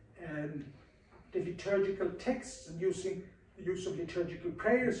the liturgical texts and using the use of liturgical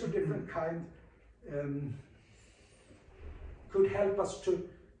prayers of different kind could help us to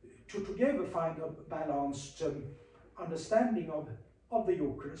together find a balanced understanding of the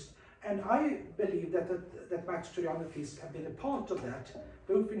Eucharist. And I believe that Max Thurian at least have been a part of that,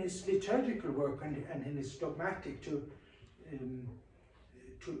 both in his liturgical work and in his dogmatic, to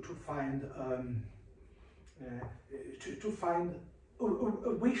find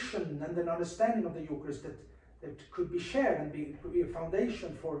a vision and an understanding of the Eucharist that could be shared and be a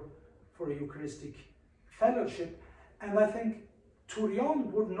foundation for a Eucharistic fellowship. And I think Thurian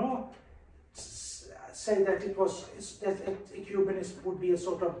would not say that it was that ecumenism would be a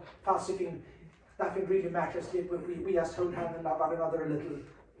sort of passive thing, nothing really matters. We just hold hand and love one another a little,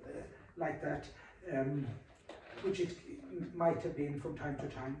 like that, which it might have been from time to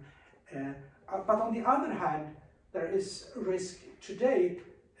time. But on the other hand, there is a risk today,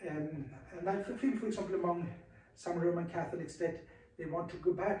 and I feel, for example, among some Roman Catholics that they want to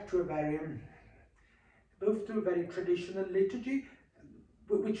go back to a very, both to a very traditional liturgy,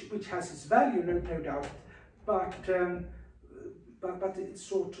 which has its value, no doubt, but it's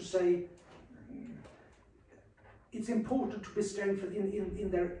sort to say, it's important to be strengthened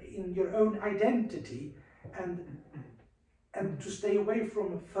in your own identity, and to stay away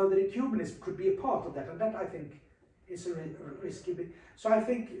from further ecumenism could be a part of that, and that I think is a risky bit. So I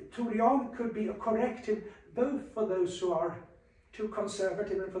think Thurian could be a corrective both for those who are too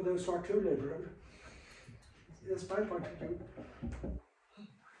conservative and for those who are too liberal. That's my point of view.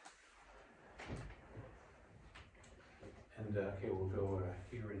 And okay, we'll go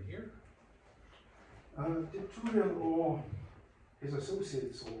here and here. Did Thurian or his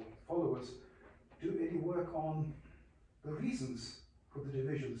associates or followers do any work on the reasons for the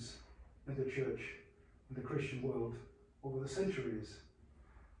divisions in the church, in the Christian world, over the centuries?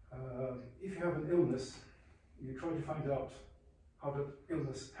 If you have an illness, you try to find out how that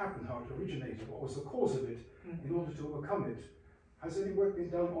illness happened, how it originated, what was the cause of it, in order to overcome it. Has any work been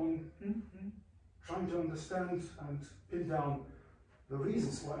done on trying to understand and pin down the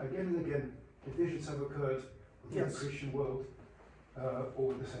reasons why again and again divisions have occurred within the Christian world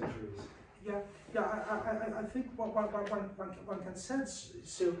over the centuries? I think one can sense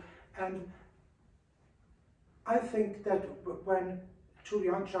so, and I think that when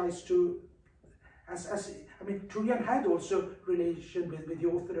Thurian tries to, Thurian had also relation with the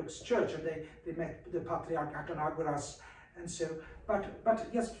Orthodox Church, and they met the Patriarch Athanagoras, and so.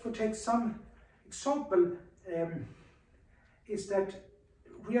 But just to take some example, is that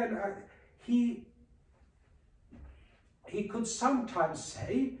he could sometimes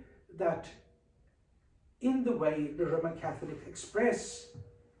say that in the way the Roman Catholic express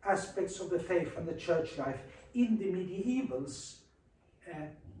aspects of the faith and the church life in the medievals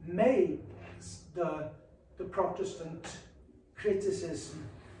made the Protestant criticism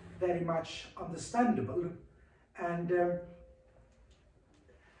very much understandable, and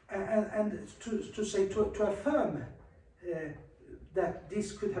to affirm that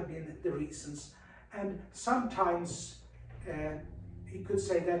this could have been the reasons. And sometimes he could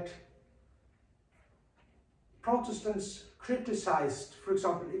say that Protestants criticized, for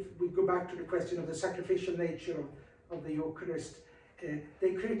example, if we go back to the question of the sacrificial nature of the Eucharist,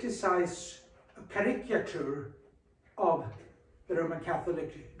 they criticize a caricature of the Roman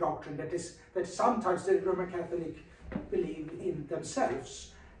Catholic doctrine, that sometimes the Roman Catholic believe in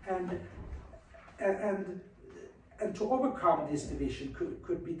themselves, and to overcome this division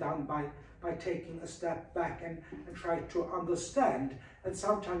could be done by taking a step back and try to understand, and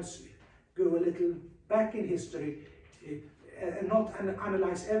sometimes go a little back in history and not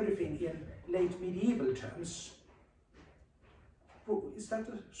analyze everything in late medieval terms. Is that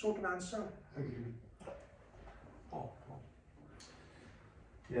a sort of answer? Thank you.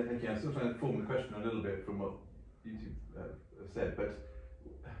 Yeah, thank you. I'm still trying to form the question a little bit from what you two have said, but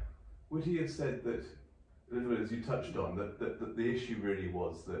would he have said that, as you touched on, that the issue really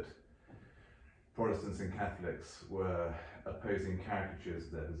was that Protestants and Catholics were opposing caricatures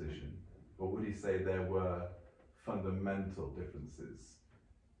of their position? Or would he say there were fundamental differences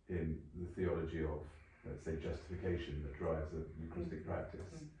in the theology of, let's say, justification that drives a Eucharistic practice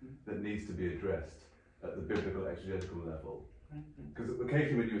that needs to be addressed at the biblical exegetical level? Because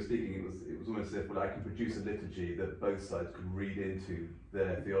occasionally when you were speaking, it was almost as if, well, I can produce a liturgy that both sides could read into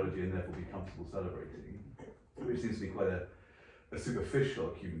their theology and therefore be comfortable celebrating, which seems to be quite a superficial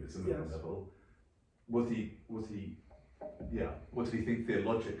ecumenism at one level. What did he think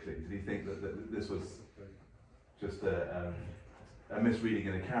theologically? Did he think that this was just a misreading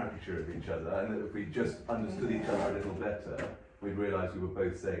and a caricature of each other, and that if we just understood each other a little better, we'd realise we were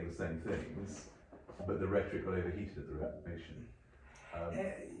both saying the same things, but the rhetoric got overheated at the Reformation?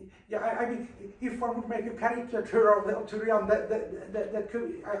 I mean, if one would make a caricature of Thurian, that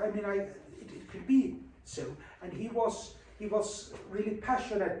could, it could be so. And he was really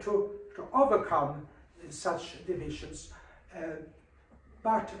passionate to overcome such divisions.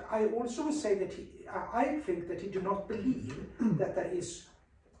 But I also would say that I think that he did not believe that there is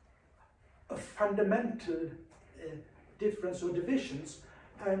a fundamental difference or divisions,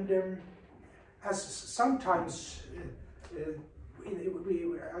 and as sometimes I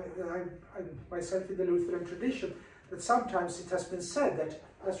myself in the Lutheran tradition, that sometimes it has been said that,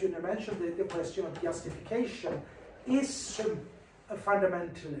 as you mentioned, the question of justification is a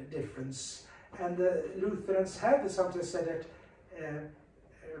fundamental difference, and the Lutherans have sometimes said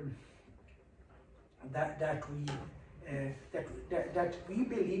that we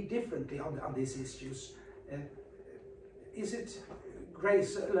believe differently on these issues. Is it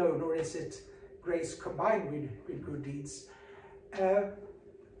grace alone, or is it grace combined with good deeds?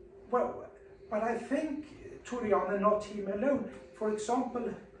 Well, but I think Thurian, and not him alone. For example,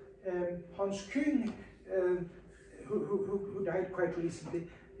 Hans Küng, who died quite recently,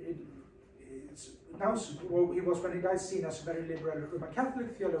 he was, when he died, seen as a very liberal Roman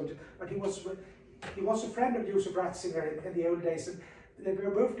Catholic theologian, but he was a friend of Joseph Ratzinger in the old days, and they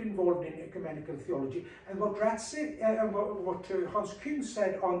were both involved in ecumenical theology. And what Hans Küng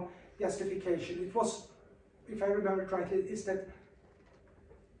said on justification, it was, if I remember it rightly, is that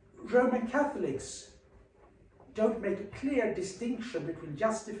Roman Catholics don't make a clear distinction between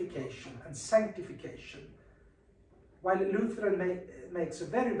justification and sanctification, while Lutheran makes a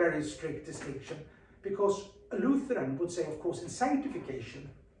very, very strict distinction, because a Lutheran would say, of course, in sanctification,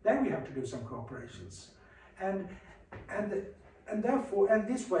 there we have to do some cooperations. And therefore, and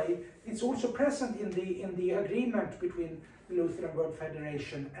this way, it's also present in the agreement between the Lutheran World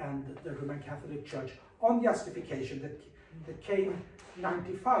Federation and the Roman Catholic Church on justification that came in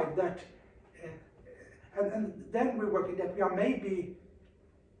 95, that and then we're working that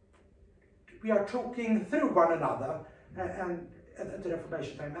we are talking through one another and at the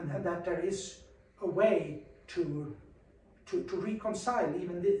Reformation time, and that there is a way to reconcile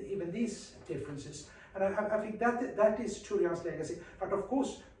even these differences. And I think that is Thurian's legacy. But of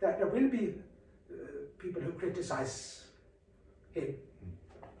course, there will be people who criticize him.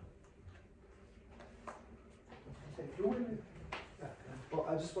 Well,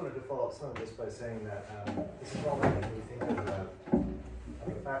 I just wanted to follow up some of this by saying that this is all making me think of a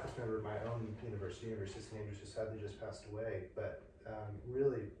faculty member of my own university, University of St. Andrews, who sadly just passed away, but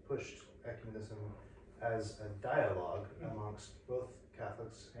really pushed ecumenism as a dialogue amongst both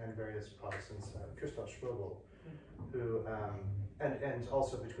Catholics and various Protestants, Christoph Strobel, who, and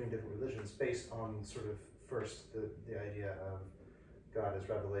also between different religions, based on sort of first the idea of God as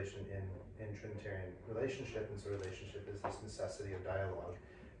revelation in Trinitarian relationship, and so relationship is this necessity of dialogue.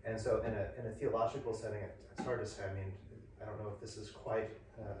 And so in a theological setting, it's hard to say. I mean, I don't know if this is quite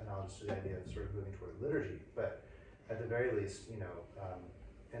analogous to the idea of sort of moving toward liturgy, but at the very least, you know,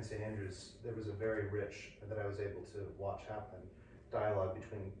 in St. Andrews, there was a very rich, that I was able to watch happen, dialogue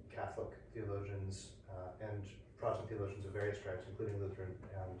between Catholic theologians and Protestant theologians of various stripes, including Lutheran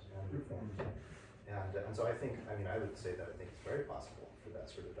and Reformed. And so I think, I mean, I would say that I think it's very possible for that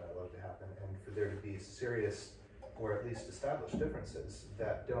sort of dialogue to happen, and for there to be serious, or at least established differences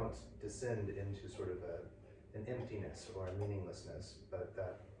that don't descend into sort of an emptiness or a meaninglessness, but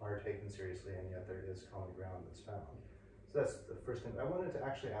that are taken seriously, and yet there is common ground that's found. So that's the first thing. I wanted to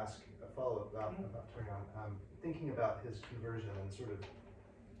actually ask a follow-up about Thurian, thinking about his conversion and sort of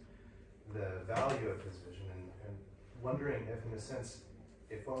the value of his vision, and wondering if, in a sense,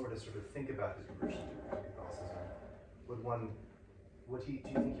 if one were to sort of think about his conversion to Catholicism, do you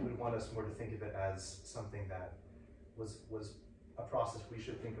think he would want us more to think of it as something that was a process we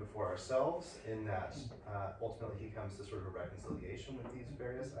should think of for ourselves, in that ultimately he comes to sort of a reconciliation with these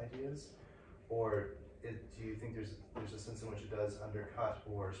various ideas, or do you think there's a sense in which it does undercut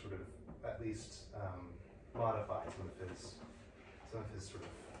or sort of at least modify some of his sort of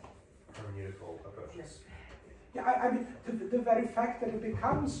hermeneutical approaches? Yes. Yeah, I mean, the very fact that he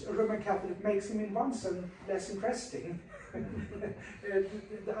becomes a Roman Catholic makes him in one sense less interesting. I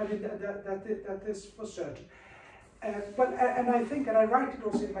mean, that is for certain. And I think, and I write it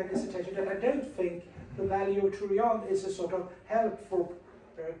also in my dissertation, that I don't think the value of Thurian is a sort of help for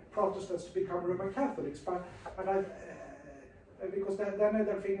Protestants to become Roman Catholics, but because there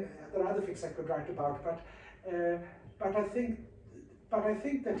are other things I could write about. But I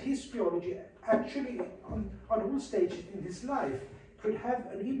think that his theology actually, on all stages in his life, could have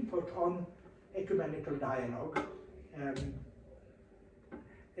an input on ecumenical dialogue, and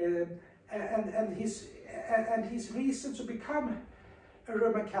his reason to become a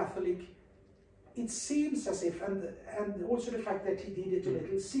Roman Catholic, it seems as if, and also the fact that he did it a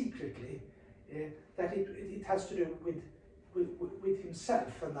little secretly, that it has to do with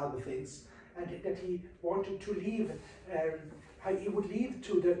himself and other things, and that he wanted to leave, he would leave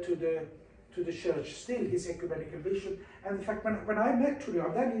to the church still his ecumenical vision. And in fact, when I met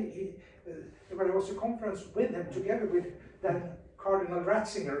Thurian, then when I was at a conference with him together with then Cardinal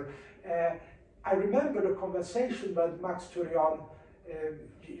Ratzinger, I remember the conversation with Max Thurian.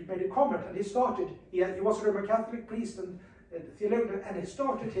 He made a comment, and he was a Roman Catholic priest and theologian, and he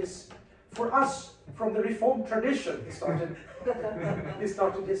started for us, from the Reformed tradition, he started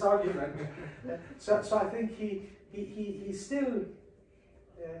his argument. So I think he still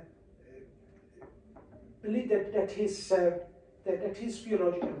believed that his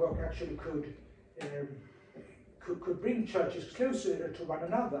theological work actually could bring churches closer to one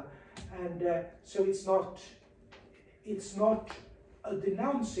another, and so it's not a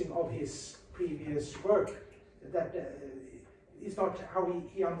denouncing of his previous work. That is not how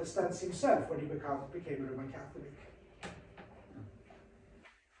he understands himself when he became a Roman Catholic.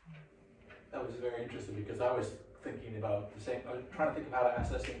 That was very interesting, because I was thinking about the same. I was trying to think of how to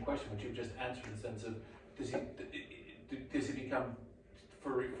ask that same question, which you just answered, in the sense of does he become,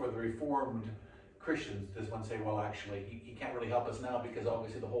 for the Reformed Christians, does one say, well, actually, he can't really help us now, because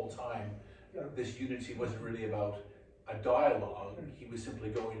obviously the whole time this unity wasn't really about a dialogue, he was simply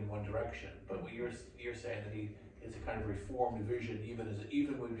going in one direction. But what you're saying, that it's a kind of Reformed vision,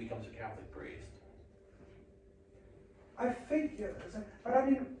 even when he becomes a Catholic priest. I think, but I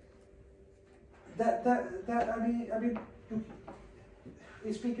mean,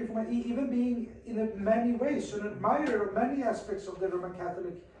 speaking from even being in many ways an admirer of many aspects of the Roman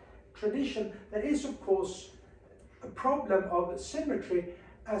Catholic tradition, there is of course a problem of symmetry,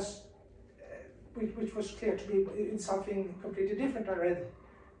 as which was clear to me in something completely different I read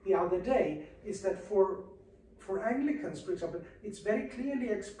the other day, is that for Anglicans, for example, it's very clearly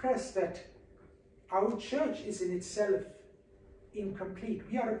expressed that our church is in itself incomplete.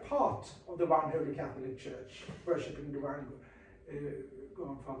 We are a part of the one Holy Catholic Church, worshipping the one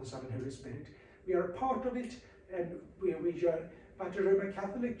God, Father, Son, and Holy Spirit. We are a part of it, and we join. But the Roman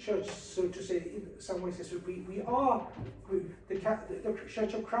Catholic Church, so to say, in some ways, the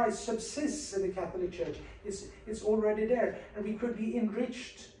Church of Christ subsists in the Catholic Church. It's already there, and we could be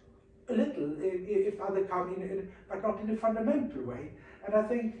enriched a little if others come in, but not in a fundamental way. And I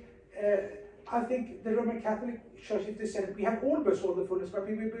think the Roman Catholic Church, if they said we have almost all the fullness, but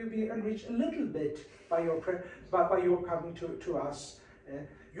we will be enriched a little bit by your coming to us.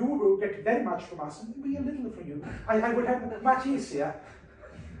 You will get very much from us, and we a little from you. I would have it much easier.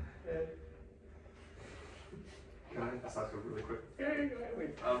 Can I just ask a really quick?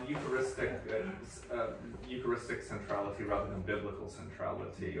 Eucharistic centrality rather than biblical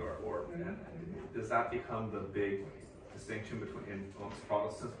centrality, or does that become the big distinction amongst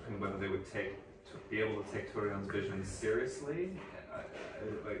Protestants between whether they would be able to take Thurian's vision seriously?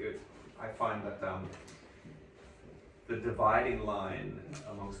 I find that the dividing line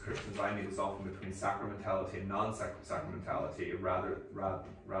amongst Christians I meet is often between sacramentality and non-sacramentality, rather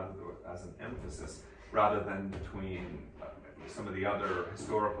as an emphasis, rather than between some of the other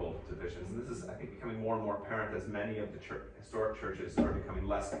historical divisions. And this is, I think, becoming more and more apparent as many of the historic churches are becoming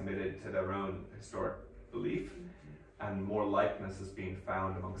less committed to their own historic belief, and more likeness is being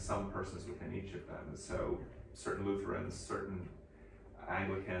found among some persons within each of them. And so certain Lutherans, certain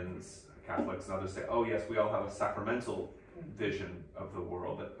Anglicans, Catholics, and others say, oh yes, we all have a sacramental vision of the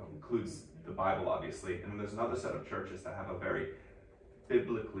world that includes the Bible, obviously. And there's another set of churches that have a very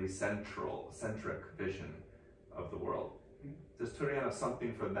biblically centric vision of the world. Does Thurian have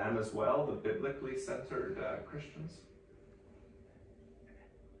something for them as well, the biblically centered Christians?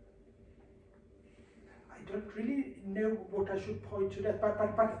 I don't really know what I should point to that, but I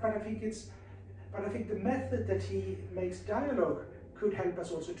think the method that he makes dialogue could help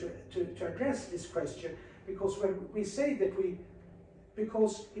us also to address this question, because when we say that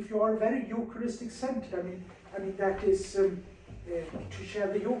because if you are very Eucharistic centered, I mean that is to share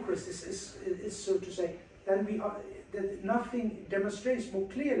the Eucharist is so to say, then that nothing demonstrates more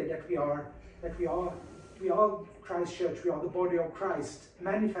clearly that we are Christ's church, we are the body of Christ,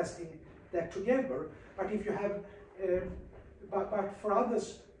 manifesting that together. But if you have, but for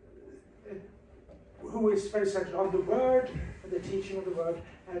others, who is very centered on the Word and the teaching of the Word,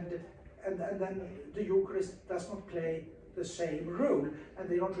 and then the Eucharist does not play the same role, and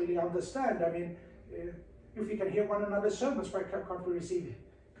they don't really understand. I mean, if we can hear one another's sermons, why can't we receive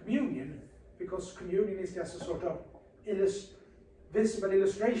communion? Because communion is just a sort of visible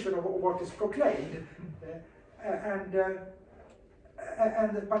illustration of what is proclaimed.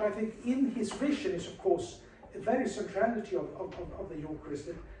 But I think in his vision is, of course, a very centrality of the Eucharist.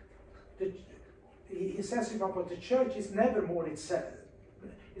 He says about the Church is never more itself.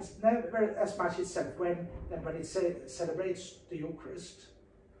 It's never as much itself than when it celebrates the Eucharist.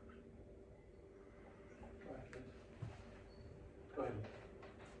 Go ahead.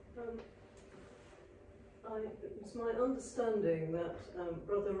 It's my understanding that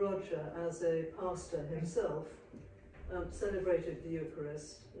Brother Roger, as a pastor himself, celebrated the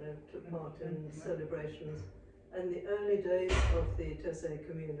Eucharist, took part in celebrations in the early days of the Taizé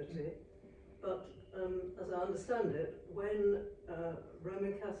community. But as I understand it, when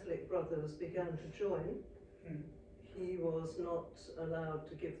Roman Catholic brothers began to join, he was not allowed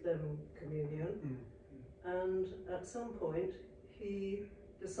to give them communion. And at some point, he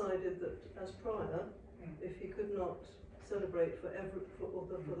decided that as prior, if he could not celebrate for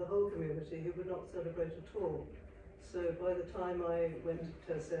the whole community, he would not celebrate at all. So by the time I went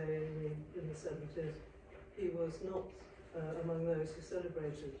to Taizé in the 70s, he was not among those who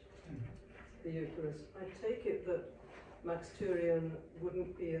celebrated the Eucharist. I take it that Max Thurian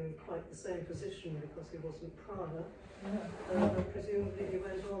wouldn't be in quite the same position because he wasn't prior. Presumably he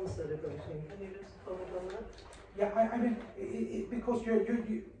went on celebrating. Can you just comment on that? Yeah, I mean, because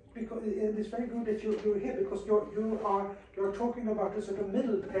because it's very good that you're here, because you're talking about a sort of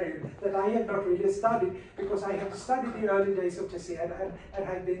middle period that I have not really studied, because I have studied the early days of Taizé and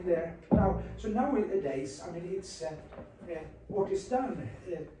have been there now. So nowadays, I mean, it's what is done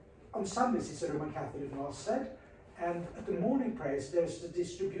on Sundays is a Roman Catholic Mass said, and at the morning prayers there's the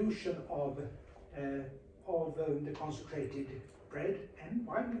distribution of the consecrated bread and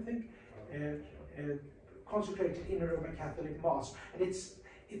wine, I think, consecrated in a Roman Catholic Mass, and it's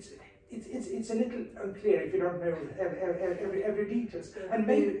a little unclear if you don't know every details. And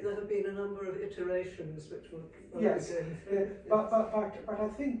maybe there have been a number of iterations which will yes, but I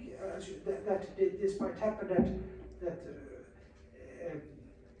think that this might happen that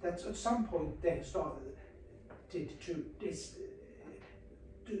at some point they started to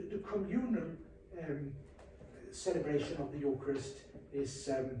the communal celebration of the Eucharist is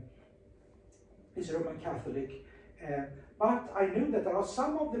Roman Catholic. But I know that there are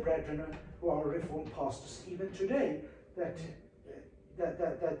some of the brethren who are Reformed pastors even today that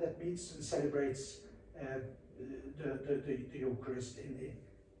meets and celebrates the Eucharist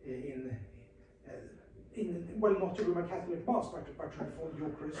well, not the Roman Catholic Mass, but Reformed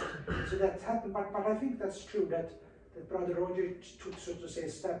Eucharist. So that happened. But I think that's true that Brother Roger took, so to say, a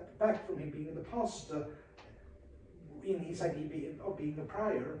step back from him being the pastor in his idea of being a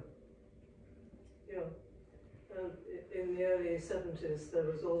prior. Yeah. In the early 70s, there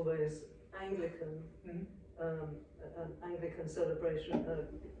was always Anglican, an Anglican celebration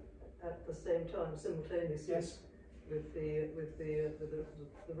at the same time, simultaneously, yes, with the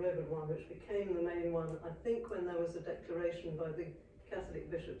Revd one, which became the main one. I think when there was a declaration by the Catholic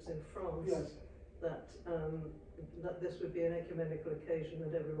bishops in France, yes, that this would be an ecumenical occasion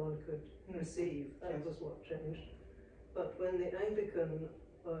that everyone could receive. That yes, was what changed. But when the Anglican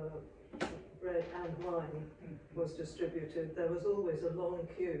bread and wine was distributed, there was always a long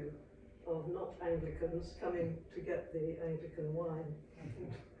queue of not Anglicans coming to get the Anglican wine.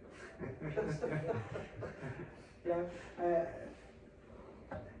 yeah, I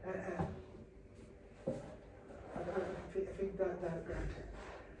think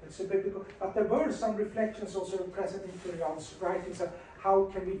that's a bit because, but there were some reflections also present in Thurian's writings of how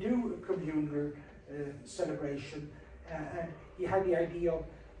can we do a communal celebration, and he had the idea of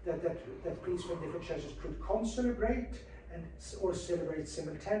that priests from different churches could concelebrate or celebrate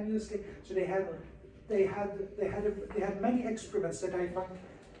simultaneously. So they had many experiments that I find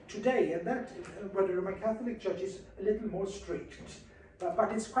today, and that where the Roman Catholic Church is a little more strict.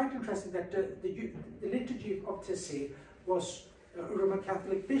 But it's quite interesting that the liturgy of Taizé was a Roman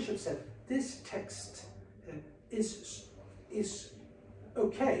Catholic bishop said this text is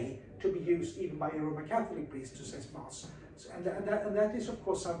okay to be used even by a Roman Catholic priest to say Mass. And that is, of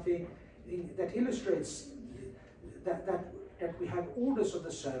course, something that illustrates that we have orders of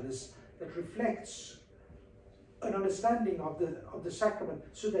the service that reflects an understanding of the sacrament,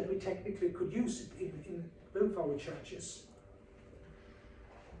 so that we technically could use it in both our churches.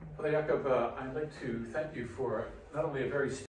 Father Jakob, I'd like to thank you for not only a very